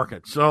physical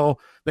market. So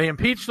they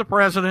impeach the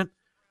president.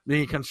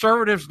 The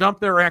conservatives dump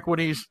their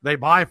equities. They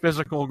buy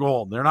physical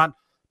gold. They're not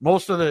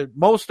most of the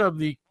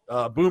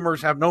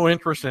boomers have no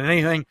interest in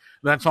anything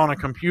that's on a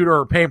computer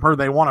or paper.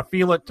 They want to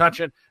feel it, touch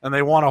it, and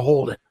they want to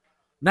hold it.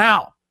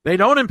 Now, they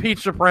don't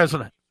impeach the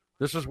president.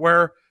 This is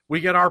where we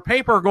get our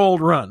paper gold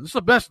run. This is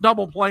the best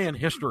double play in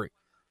history.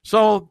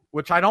 So,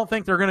 which I don't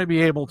think they're going to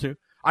be able to.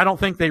 I don't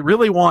think they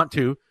really want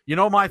to. You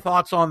know my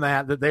thoughts on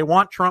that they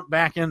want Trump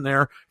back in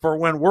there for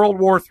when World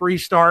War III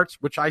starts,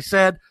 which I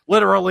said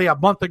literally a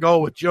month ago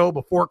with Joe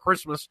before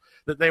Christmas,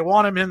 that they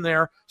want him in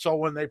there. So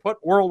when they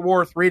put World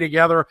War III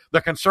together, the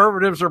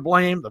conservatives are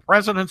blamed, the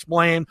president's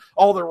blamed,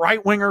 all the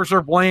right-wingers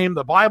are blamed,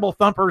 the Bible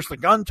thumpers, the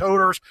gun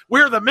toters.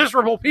 We're the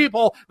miserable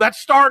people that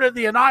started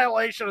the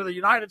annihilation of the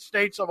United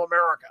States of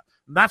America.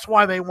 And that's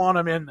why they want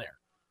him in there.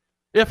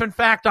 If, in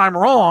fact, I'm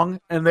wrong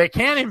and they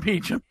can't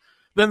impeach him,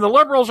 then the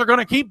liberals are going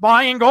to keep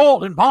buying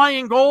gold and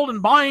buying gold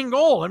and buying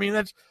gold. I mean,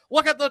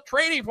 look at the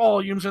trading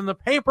volumes in the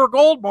paper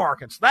gold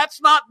markets. That's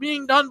not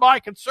being done by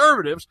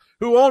conservatives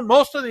who own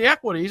most of the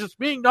equities. It's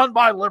being done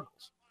by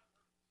liberals.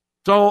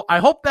 So I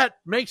hope that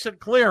makes it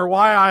clear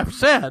why I've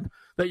said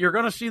that you're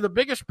going to see the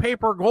biggest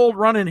paper gold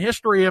run in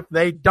history if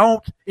they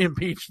don't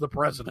impeach the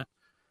president.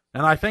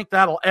 And I think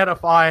that'll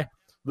edify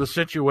the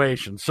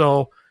situation.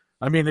 So,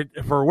 I mean,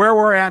 for where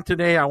we're at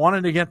today, I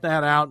wanted to get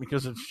that out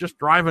because it's just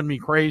driving me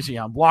crazy.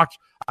 I'm blocked.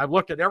 I've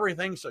looked at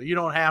everything, so you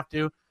don't have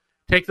to.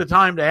 Take the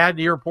time to add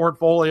to your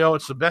portfolio.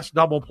 It's the best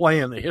double play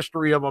in the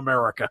history of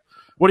America.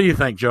 What do you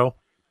think, Joe?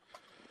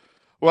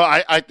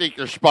 Well, I think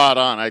you're spot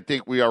on. I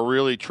think we are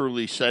really,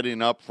 truly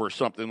setting up for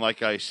something,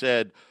 like I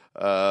said,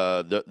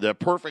 the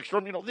perfect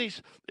storm. You know,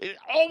 it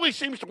always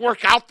seems to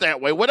work out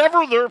that way.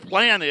 Whatever their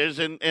plan is,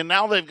 and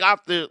now they've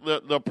got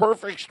the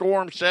perfect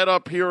storm set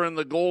up here in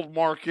the gold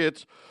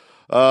markets.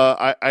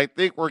 I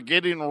think we're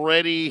getting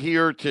ready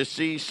here to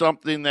see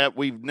something that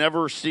we've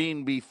never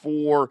seen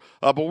before,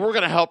 but we're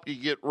going to help you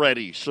get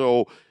ready.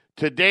 So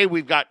today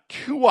we've got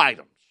two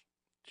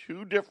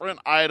different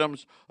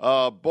items,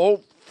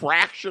 both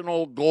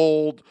fractional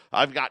gold.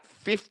 I've got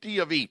 50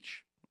 of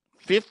each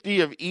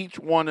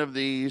one of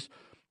these.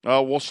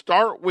 We'll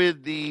start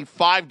with the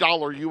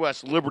 $5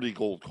 U.S. Liberty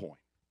Gold coin.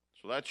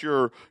 So that's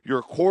your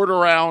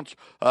quarter ounce,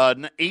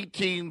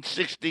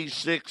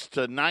 1866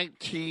 to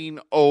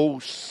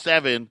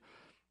 1907.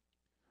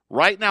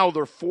 Right now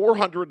they're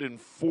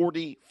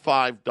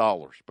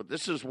 $445, but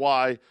this is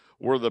why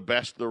we're the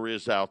best there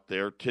is out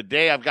there.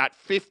 Today I've got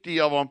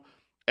 50 of them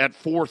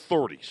at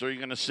 $430. So you're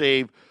going to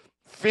save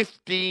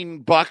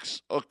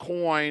 $15 a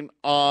coin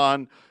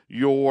on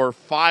your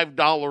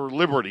 $5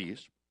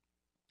 Liberties.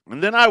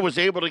 And then I was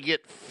able to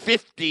get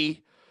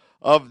 50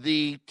 of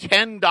the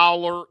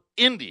 $10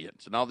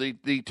 Indians. Now, the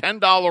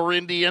 $10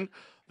 Indian,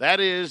 That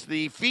is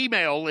the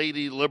female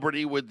Lady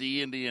Liberty with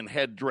the Indian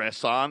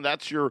headdress on.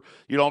 That's your,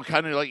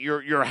 kind of like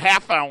your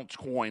half-ounce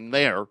coin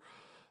there.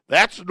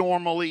 That's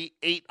normally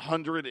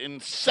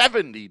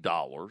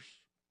 $870.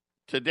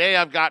 Today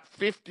I've got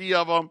 50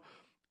 of them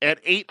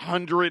at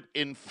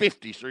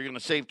 $850. So you're going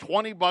to save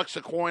 $20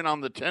 a coin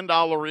on the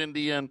 $10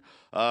 Indian,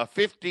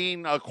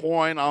 $15 a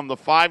coin on the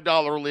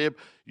 $5 lib.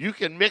 You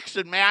can mix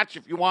and match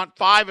if you want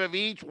 5 of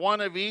each,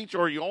 1 of each,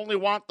 or you only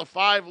want the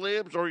 5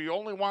 libs, or you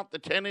only want the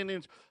 10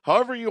 Indians.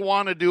 However you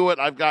want to do it,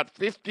 I've got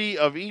 50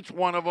 of each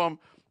one of them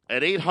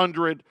at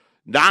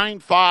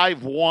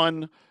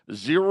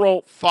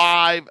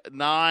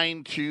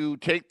 800-951-0592.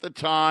 Take the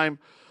time.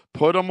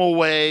 Put them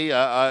away.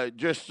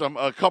 Just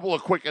a couple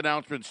of quick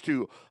announcements,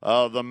 too.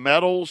 The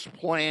medals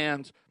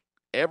plans,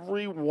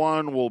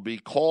 everyone will be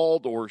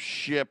called or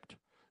shipped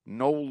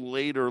no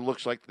later,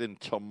 looks like, than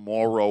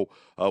tomorrow.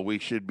 We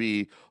should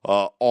be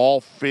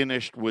all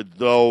finished with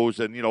those.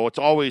 And, it's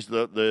always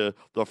the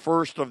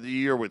first of the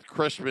year with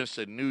Christmas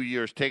and New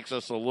Year's takes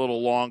us a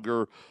little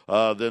longer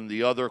than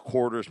the other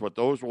quarters, but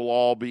those will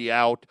all be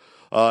out.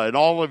 And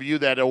all of you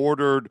that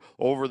ordered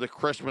over the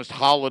Christmas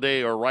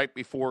holiday or right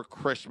before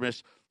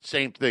Christmas,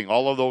 same thing.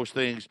 All of those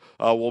things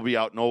will be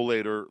out no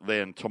later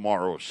than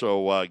tomorrow.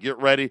 So get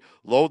ready,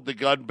 load the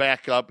gun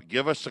back up,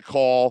 give us a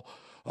call.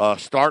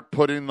 Start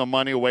putting the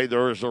money away.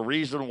 There is a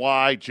reason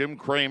why Jim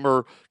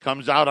Cramer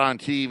comes out on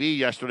TV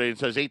yesterday and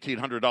says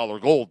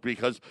 $1,800 gold,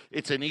 because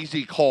it's an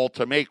easy call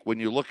to make when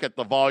you look at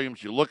the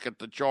volumes, you look at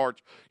the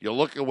charts, you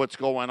look at what's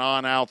going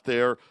on out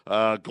there.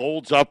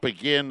 Gold's up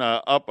again,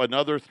 up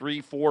another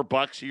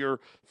 $3-4 here,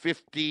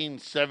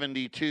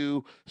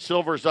 $15.72.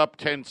 Silver's up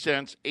 10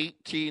 cents,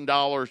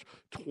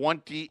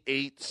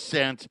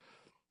 $18.28.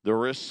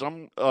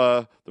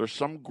 There's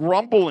some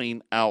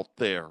grumbling out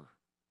there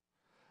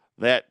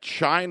that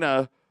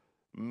China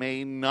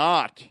may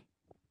not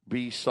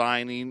be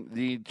signing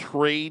the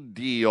trade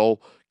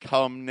deal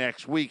come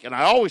next week. And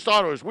I always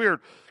thought it was weird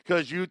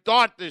because you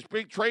thought this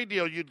big trade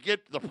deal, you'd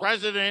get the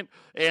president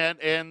and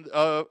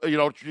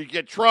you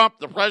get Trump,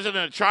 the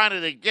president of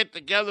China, they'd get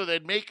together,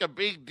 they'd make a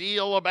big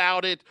deal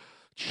about it.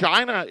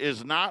 China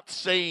is not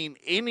saying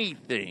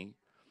anything.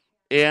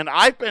 And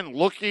I've been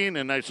looking,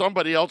 and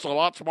somebody else a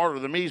lot smarter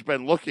than me has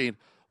been looking.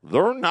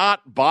 They're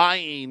not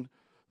buying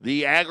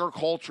the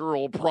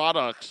agricultural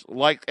products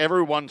like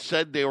everyone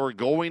said they were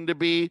going to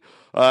be.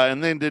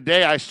 And then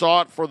today I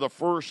saw it for the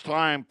first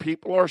time.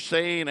 People are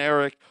saying,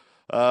 Eric,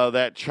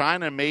 that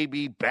China may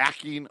be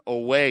backing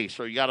away.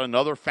 So you got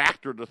another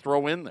factor to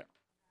throw in there.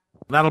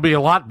 That'll be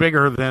a lot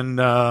bigger than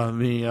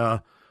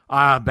the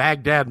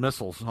Baghdad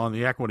missiles on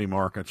the equity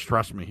markets,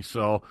 trust me.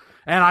 So,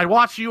 and I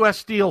watch U.S.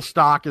 Steel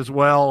stock as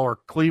well, or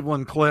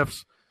Cleveland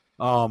Cliffs.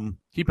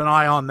 Keep an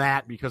eye on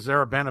that because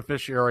they're a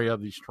beneficiary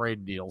of these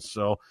trade deals.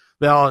 So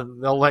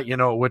they'll let you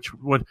know which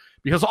would,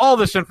 because all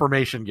this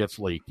information gets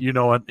leaked.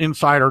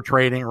 Insider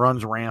trading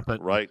runs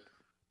rampant. Right.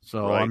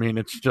 So, right. I mean,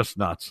 it's just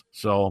nuts.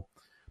 So,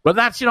 but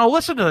that's,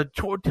 listen to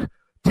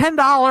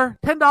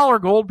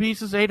 $10 gold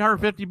pieces,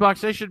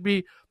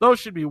 $850. Those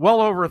should be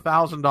well over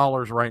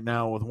 $1,000 right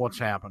now with what's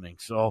happening.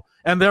 So,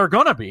 and they're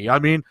going to be. I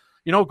mean,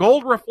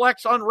 gold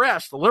reflects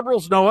unrest. The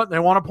liberals know it. They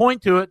want to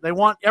point to it. They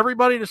want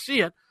everybody to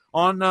see it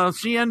on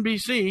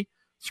CNBC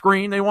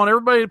screen. They want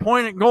everybody to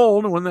point at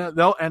gold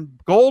and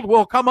gold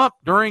will come up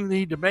during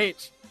the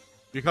debates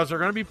because they're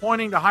going to be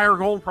pointing to higher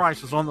gold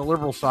prices on the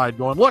liberal side,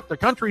 going, look, the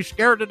country's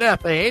scared to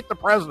death. They hate the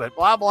president,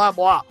 blah, blah,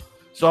 blah.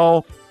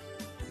 So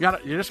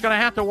you're just going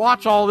to have to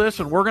watch all this,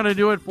 and we're going to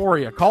do it for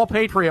you. Call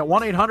Patriot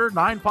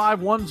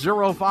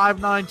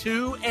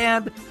 1-800-951-0592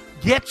 and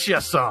get you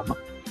some.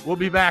 We'll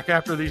be back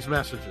after these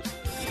messages.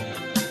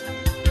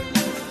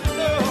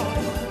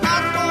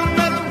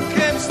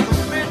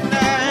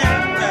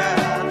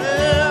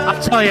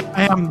 I'll tell you,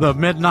 I am the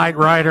Midnight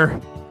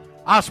Rider.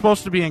 I was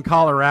supposed to be in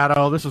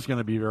Colorado. This is going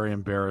to be very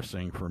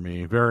embarrassing for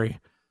me. Very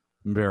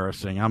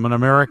embarrassing. I'm an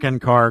American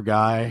car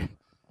guy.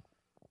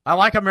 I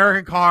like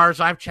American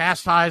cars. I've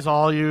chastised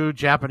all you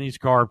Japanese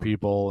car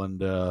people.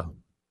 And, I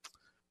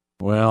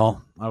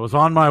was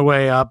on my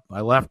way up.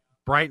 I left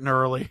bright and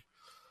early.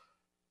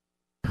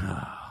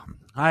 I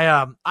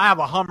have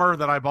a Hummer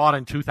that I bought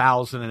in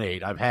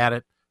 2008. I've had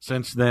it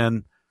since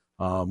then.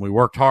 We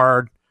worked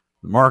hard.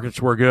 The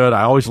markets were good.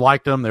 I always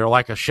liked them. They're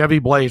like a Chevy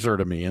Blazer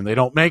to me, and they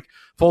don't make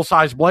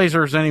full-size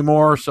Blazers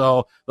anymore,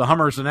 so the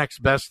Hummer's the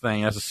next best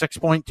thing. It has a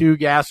 6.2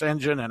 gas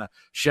engine and a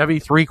Chevy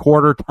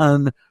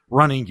 3/4-ton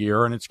running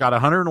gear, and it's got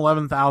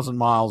 111,000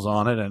 miles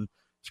on it, and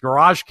it's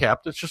garage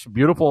kept. It's just a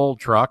beautiful old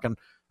truck, and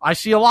I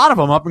see a lot of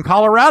them up in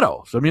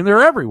Colorado. So, I mean,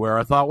 they're everywhere.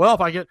 I thought, well, if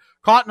I get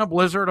caught in a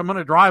blizzard, I'm going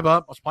to drive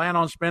up. I was planning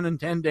on spending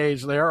 10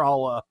 days there.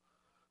 I'll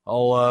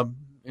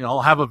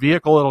have a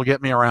vehicle that'll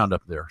get me around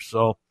up there.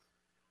 So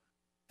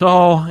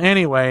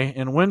anyway,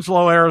 in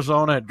Winslow,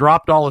 Arizona, it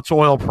dropped all its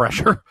oil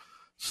pressure.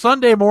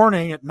 Sunday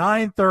morning at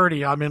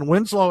 9:30, I'm in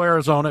Winslow,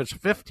 Arizona. It's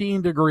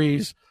 15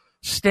 degrees,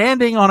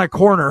 standing on a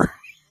corner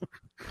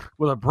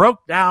with a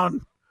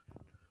broke-down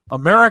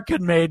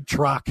American-made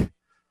truck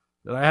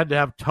that I had to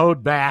have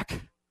towed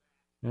back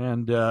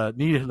and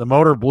the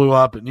motor blew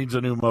up. It needs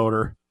a new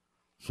motor.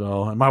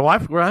 So, and my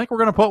wife, I think we're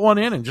going to put one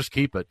in and just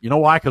keep it. You know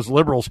why? Because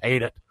liberals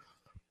hate it.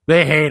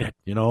 They hate it,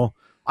 you know.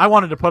 I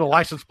wanted to put a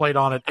license plate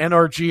on it,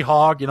 NRG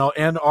Hog,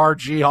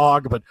 NRG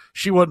Hog, but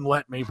she wouldn't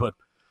let me. But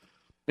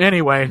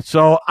anyway,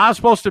 so I was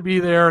supposed to be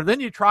there.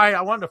 Then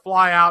I wanted to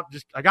fly out.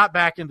 I got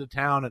back into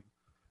town at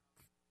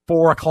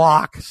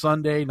 4:00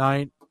 Sunday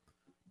night.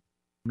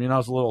 I mean, I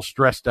was a little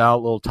stressed out,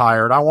 a little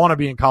tired. I want to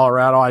be in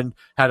Colorado. I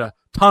had a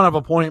ton of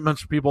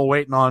appointments, people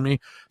waiting on me.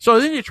 So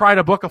then you try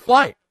to book a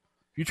flight.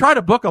 If you try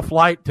to book a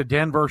flight to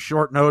Denver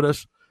short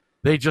notice,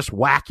 they just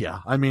whack you.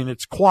 I mean,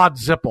 it's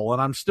quadruple,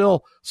 and I'm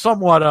still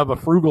somewhat of a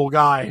frugal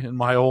guy in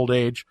my old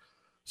age.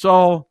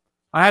 So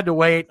I had to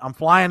wait. I'm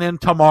flying in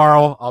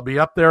tomorrow. I'll be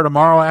up there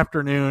tomorrow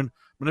afternoon. I'm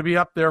going to be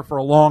up there for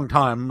a long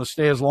time. I'm going to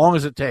stay as long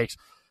as it takes.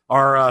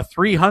 Our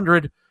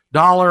 $300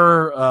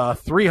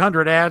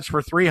 300 ads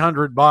for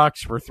 $300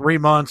 for 3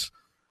 months.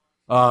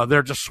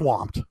 They're just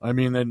swamped. I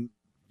mean, and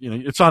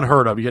it's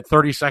unheard of. You get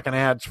 30-second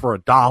ads for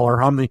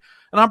 $1.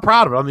 And I'm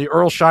proud of it. I'm the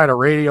Earl Scheida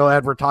radio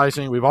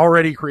advertising. We've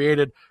already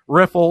created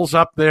riffles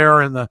up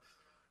there in the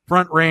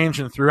Front Range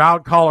and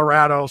throughout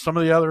Colorado. Some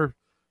of the other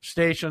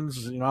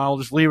stations, I'll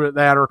just leave it at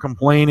that, are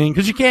complaining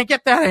because you can't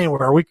get that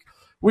anywhere.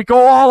 We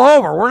go all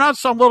over. We're not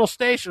some little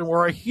station.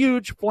 We're a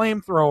huge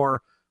flamethrower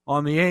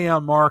on the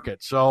AM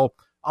market. So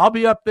I'll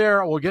be up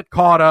there. We'll get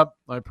caught up.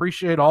 I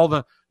appreciate all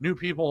the new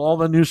people, all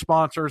the new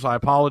sponsors. I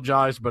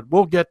apologize, but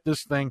we'll get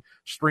this thing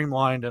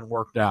streamlined and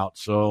worked out.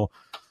 So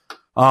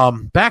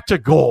back to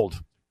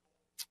gold.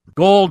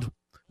 Gold,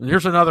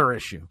 here's another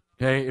issue.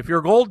 Okay, if you're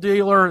a gold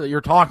dealer that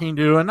you're talking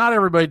to, and not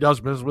everybody does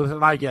business with it,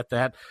 and I get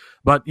that,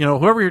 but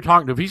whoever you're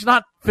talking to, if he's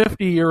not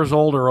 50 years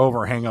old or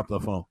over, hang up the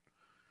phone.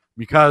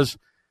 Because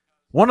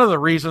one of the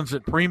reasons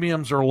that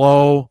premiums are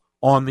low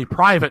on the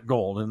private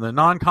gold and the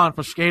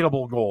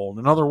non-confiscatable gold,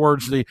 in other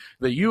words, the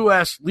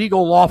U.S.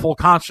 legal, lawful,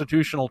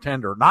 constitutional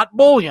tender, not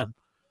bullion,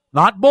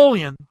 American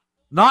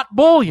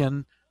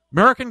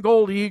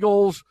Gold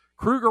Eagles,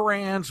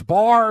 Krugerrands,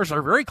 bars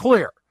are very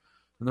clear.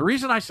 And the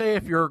reason I say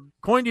if your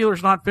coin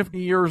dealer's not 50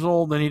 years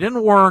old, then he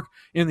didn't work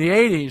in the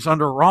 80s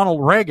under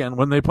Ronald Reagan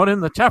when they put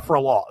in the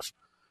TEFRA laws.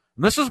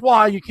 And this is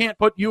why you can't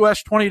put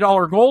U.S.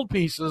 $20 gold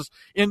pieces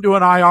into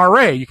an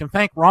IRA. You can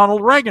thank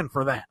Ronald Reagan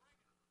for that.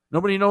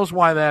 Nobody knows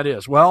why that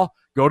is. Well,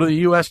 go to the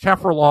U.S.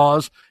 TEFRA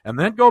laws and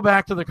then go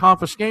back to the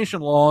confiscation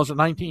laws in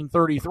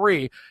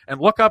 1933 and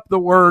look up the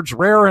words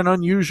rare and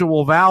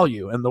unusual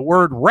value and the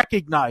word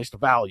recognized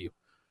value.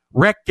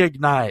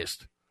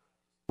 Recognized.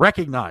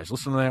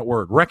 Listen to that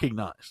word,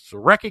 recognized. So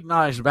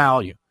recognized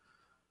value.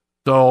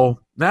 So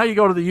now you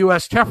go to the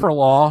U.S. TEFRA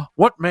law.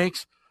 What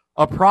makes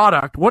a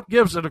product? What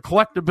gives it a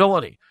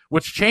collectability?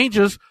 Which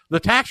changes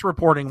the tax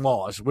reporting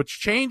laws, which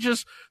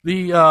changes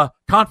the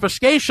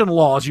confiscation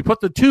laws. You put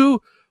the two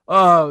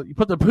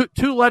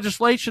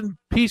legislation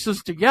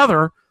pieces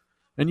together,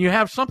 and you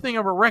have something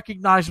of a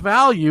recognized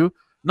value.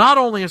 Not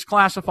only is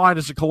classified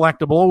as a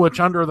collectible,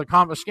 which under the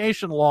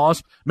confiscation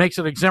laws makes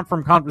it exempt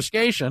from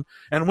confiscation,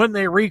 and when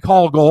they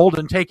recall gold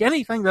and take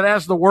anything that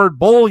has the word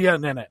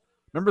bullion in it,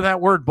 remember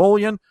that word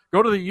bullion?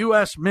 Go to the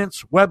U.S.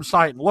 Mint's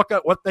website and look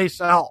at what they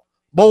sell.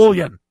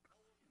 Bullion.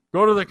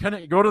 Go to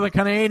the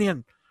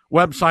Canadian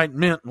website,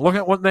 Mint, and look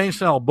at what they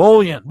sell.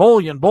 Bullion.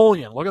 Look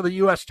at the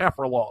U.S.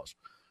 TEFRA laws.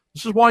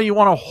 This is why you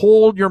want to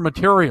hold your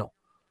material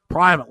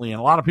privately. And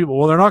a lot of people,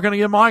 well, they're not going to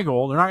get my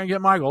gold.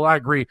 I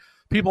agree.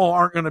 People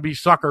aren't going to be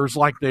suckers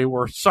like they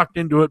were sucked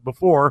into it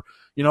before.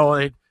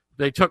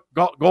 They took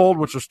gold,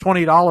 which was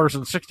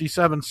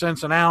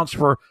 $20.67 an ounce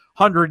for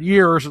 100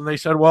 years, and they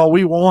said, well,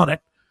 we want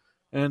it.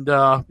 And,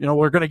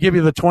 we're going to give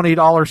you the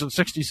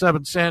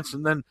 $20.67.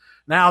 And then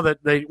now that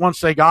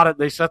once they got it,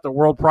 they set the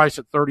world price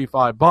at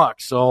 $35.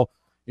 So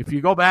if you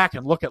go back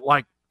and look at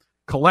like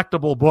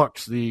collectible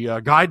books,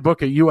 the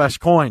guidebook of U.S.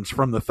 coins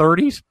from the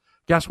 30s,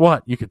 guess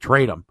what? You could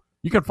trade them.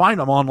 You can find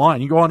them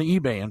online. You go on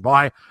eBay and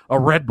buy a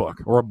red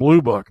book or a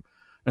blue book,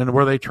 and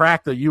where they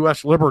track the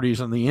U.S. liberties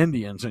and the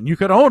Indians, and you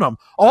could own them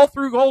all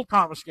through gold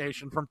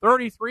confiscation from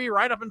 33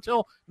 right up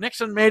until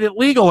Nixon made it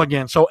legal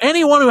again. So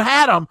anyone who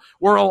had them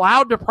were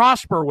allowed to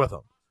prosper with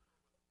them.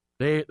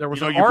 There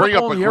was an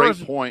article.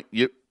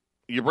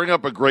 You bring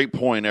up a great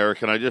point,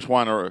 Eric, and I just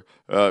want to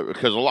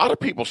because a lot of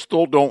people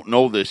still don't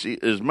know this.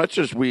 As much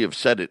as we have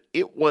said it,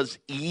 it was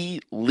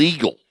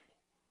illegal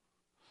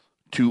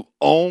to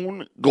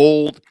own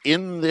gold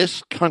in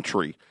this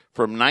country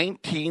from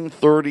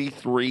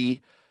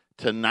 1933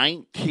 to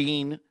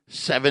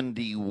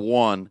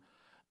 1971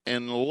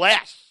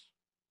 unless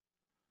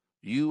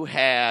you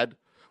had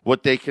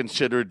what they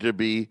considered to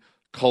be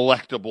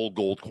collectible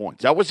gold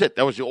coins. That was it.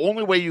 That was the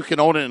only way you can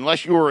own it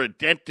unless you were a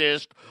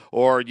dentist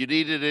or you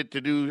needed it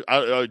to do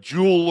a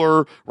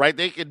jeweler, right?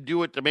 They could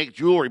do it to make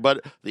jewelry,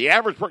 but the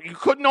average person, you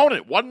couldn't own it.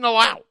 It wasn't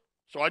allowed.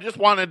 So I just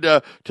wanted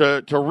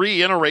to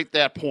reiterate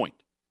that point.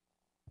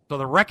 So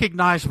the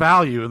recognized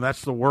value, and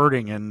that's the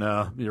wording in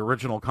the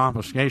original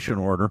confiscation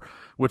order,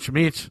 which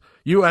means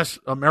U.S.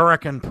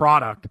 American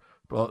product,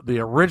 the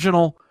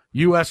original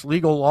U.S.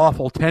 legal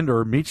lawful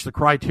tender meets the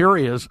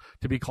criteria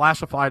to be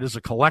classified as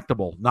a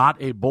collectible,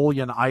 not a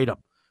bullion item.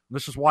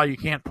 This is why you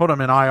can't put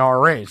them in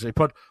IRAs. They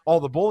put all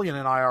the bullion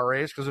in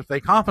IRAs because if they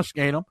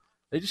confiscate them,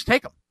 they just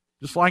take them.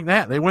 Just like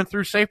that. They went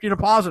through safety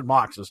deposit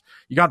boxes.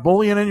 You got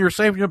bullion in your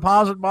safety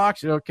deposit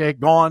box? Okay,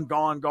 gone.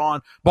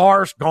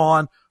 Bars,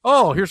 gone.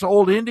 Oh, here's the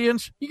old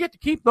Indians. You get to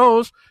keep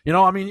those.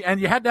 And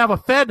you had to have a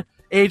Fed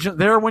agent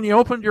there when you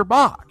opened your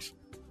box.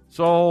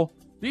 So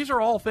these are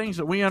all things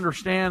that we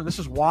understand. This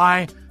is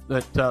why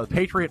that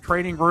Patriot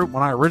Trading Group,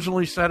 when I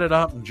originally set it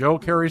up, and Joe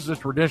carries the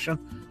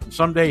tradition,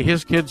 someday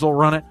his kids will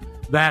run it,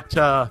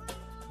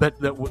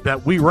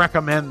 that we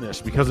recommend this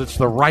because it's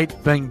the right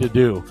thing to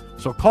do.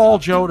 So call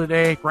Joe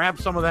today,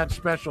 grab some of that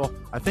special.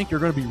 I think you're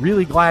going to be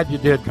really glad you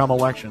did come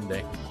Election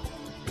Day.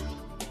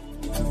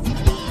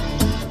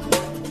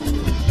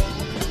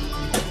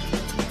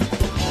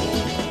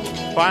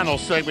 Final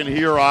segment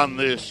here on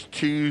this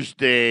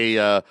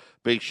Tuesday.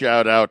 Big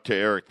shout out to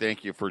Eric.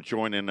 Thank you for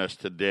joining us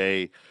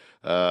today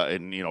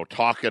and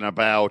talking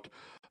about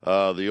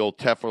the old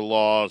TEFRA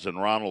laws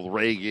and Ronald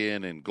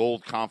Reagan and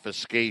gold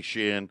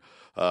confiscation.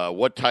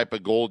 What type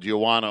of gold you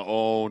want to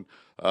own.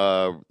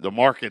 The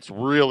market's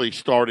really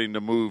starting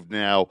to move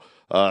now.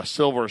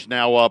 Silver's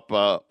now up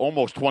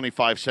almost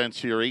 25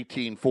 cents here,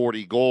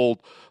 1840 gold,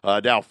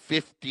 now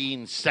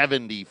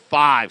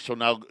 1575. So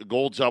now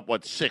gold's up,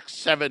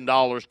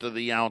 $6-7 to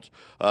the ounce.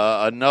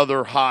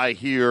 Another high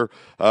here.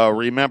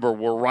 Remember,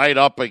 we're right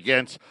up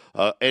against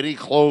any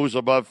close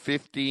above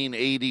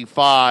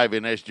 1585.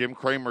 And as Jim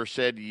Cramer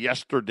said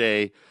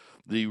yesterday,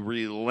 the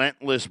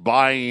relentless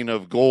buying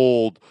of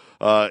gold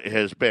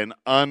has been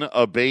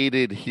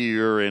unabated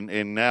here,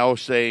 and now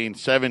saying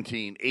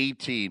 17,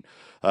 18,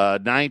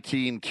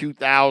 19,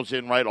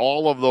 2000, right?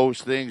 All of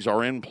those things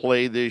are in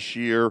play this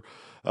year.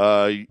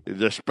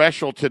 The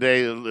special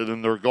today,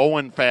 and they're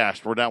going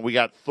fast. We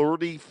got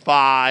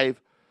 35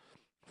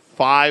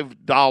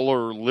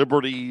 $5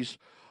 Liberties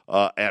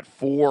at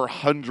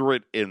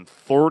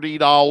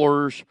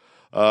 $430.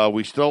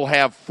 We still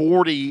have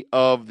 40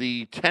 of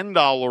the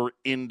 $10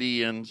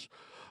 Indians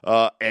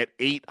at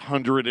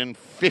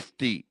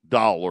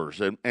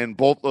 $850, and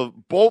both of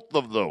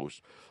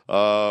those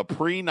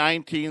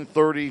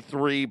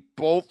pre-1933,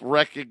 both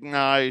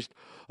recognized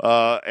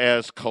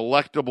as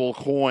collectible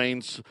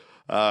coins.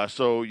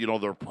 So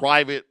they're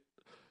private,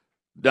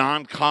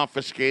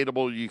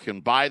 non-confiscatable. You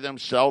can buy them,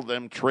 sell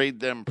them,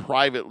 trade them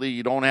privately.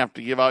 You don't have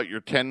to give out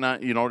your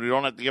you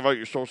don't have to give out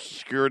your Social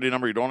Security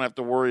number. You don't have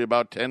to worry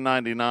about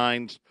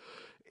 1099s.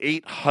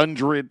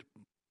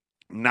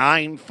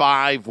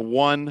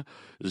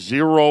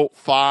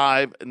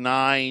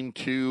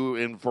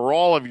 800-951-0592. And for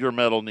all of your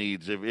metal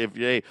needs, if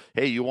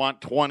you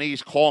want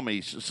 20s, call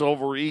me.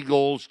 Silver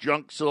Eagles,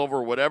 junk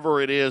silver,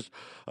 whatever it is,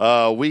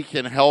 we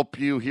can help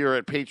you here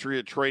at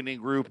Patriot Trading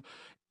Group.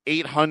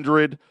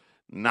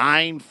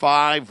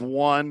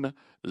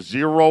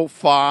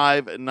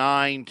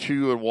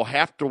 800-951-0592. And we'll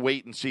have to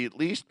wait and see, at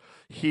least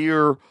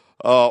here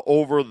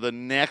over the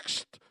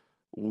next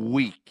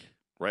week.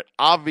 Right.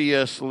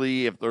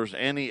 Obviously, if there's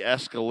any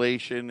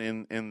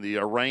escalation in the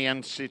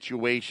Iran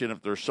situation,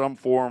 if there's some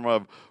form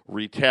of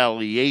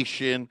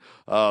retaliation,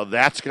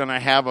 that's going to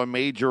have a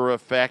major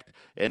effect.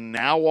 And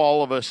now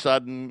all of a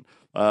sudden,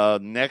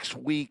 next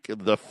week,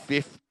 the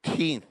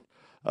 15th,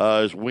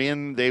 is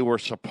when they were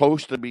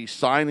supposed to be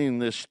signing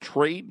this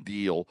trade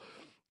deal.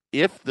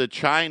 If the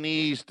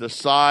Chinese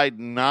decide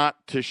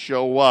not to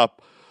show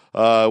up,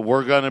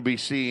 we're going to be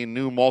seeing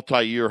new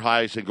multi-year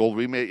highs in gold.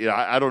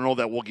 I don't know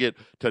that we'll get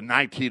to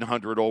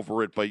 1,900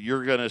 over it, but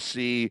you're going to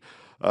see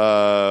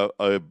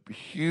a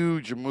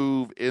huge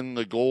move in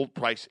the gold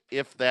price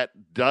if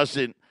that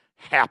doesn't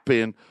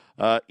happen.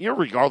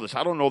 Regardless,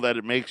 I don't know that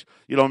it makes,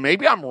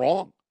 maybe I'm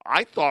wrong.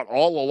 I thought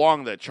all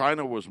along that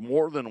China was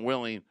more than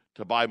willing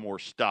to buy more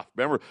stuff.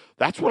 Remember,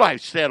 that's what I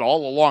said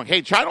all along.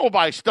 Hey, China will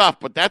buy stuff,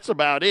 but that's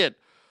about it.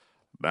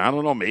 I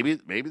don't know. Maybe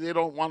they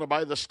don't want to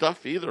buy the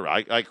stuff either.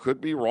 I could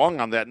be wrong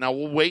on that. Now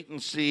we'll wait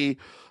and see.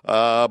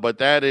 But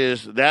that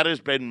has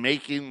been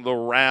making the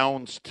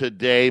rounds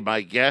today.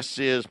 My guess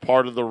is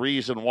part of the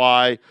reason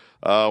why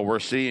we're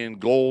seeing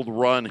gold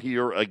run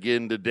here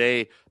again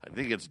today. I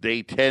think it's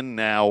day 10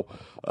 now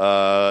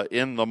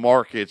in the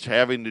markets,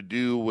 having to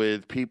do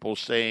with people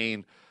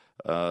saying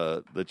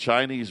the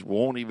Chinese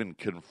won't even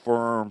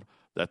confirm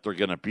that they're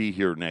going to be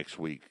here next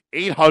week.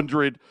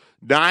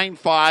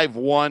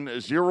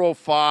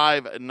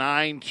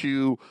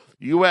 800-951-0592.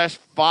 U.S.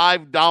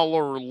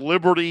 $5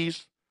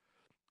 Liberties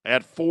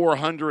at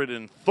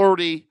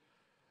 $430.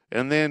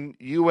 And then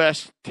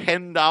U.S.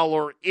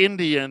 $10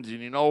 Indians.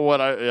 And you know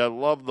what? I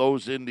love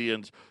those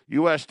Indians.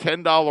 U.S.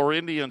 $10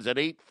 Indians at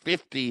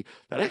 $850.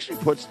 That actually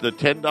puts the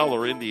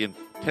 $10 Indian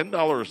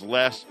 $10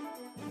 less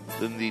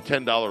than the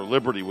 $10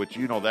 Liberty, which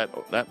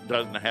that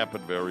doesn't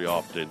happen very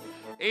often.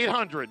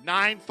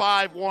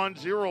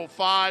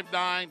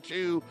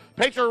 800-951-0592.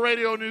 Patriot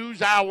Radio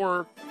News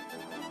Hour.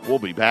 We'll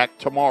be back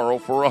tomorrow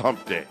for a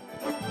hump day.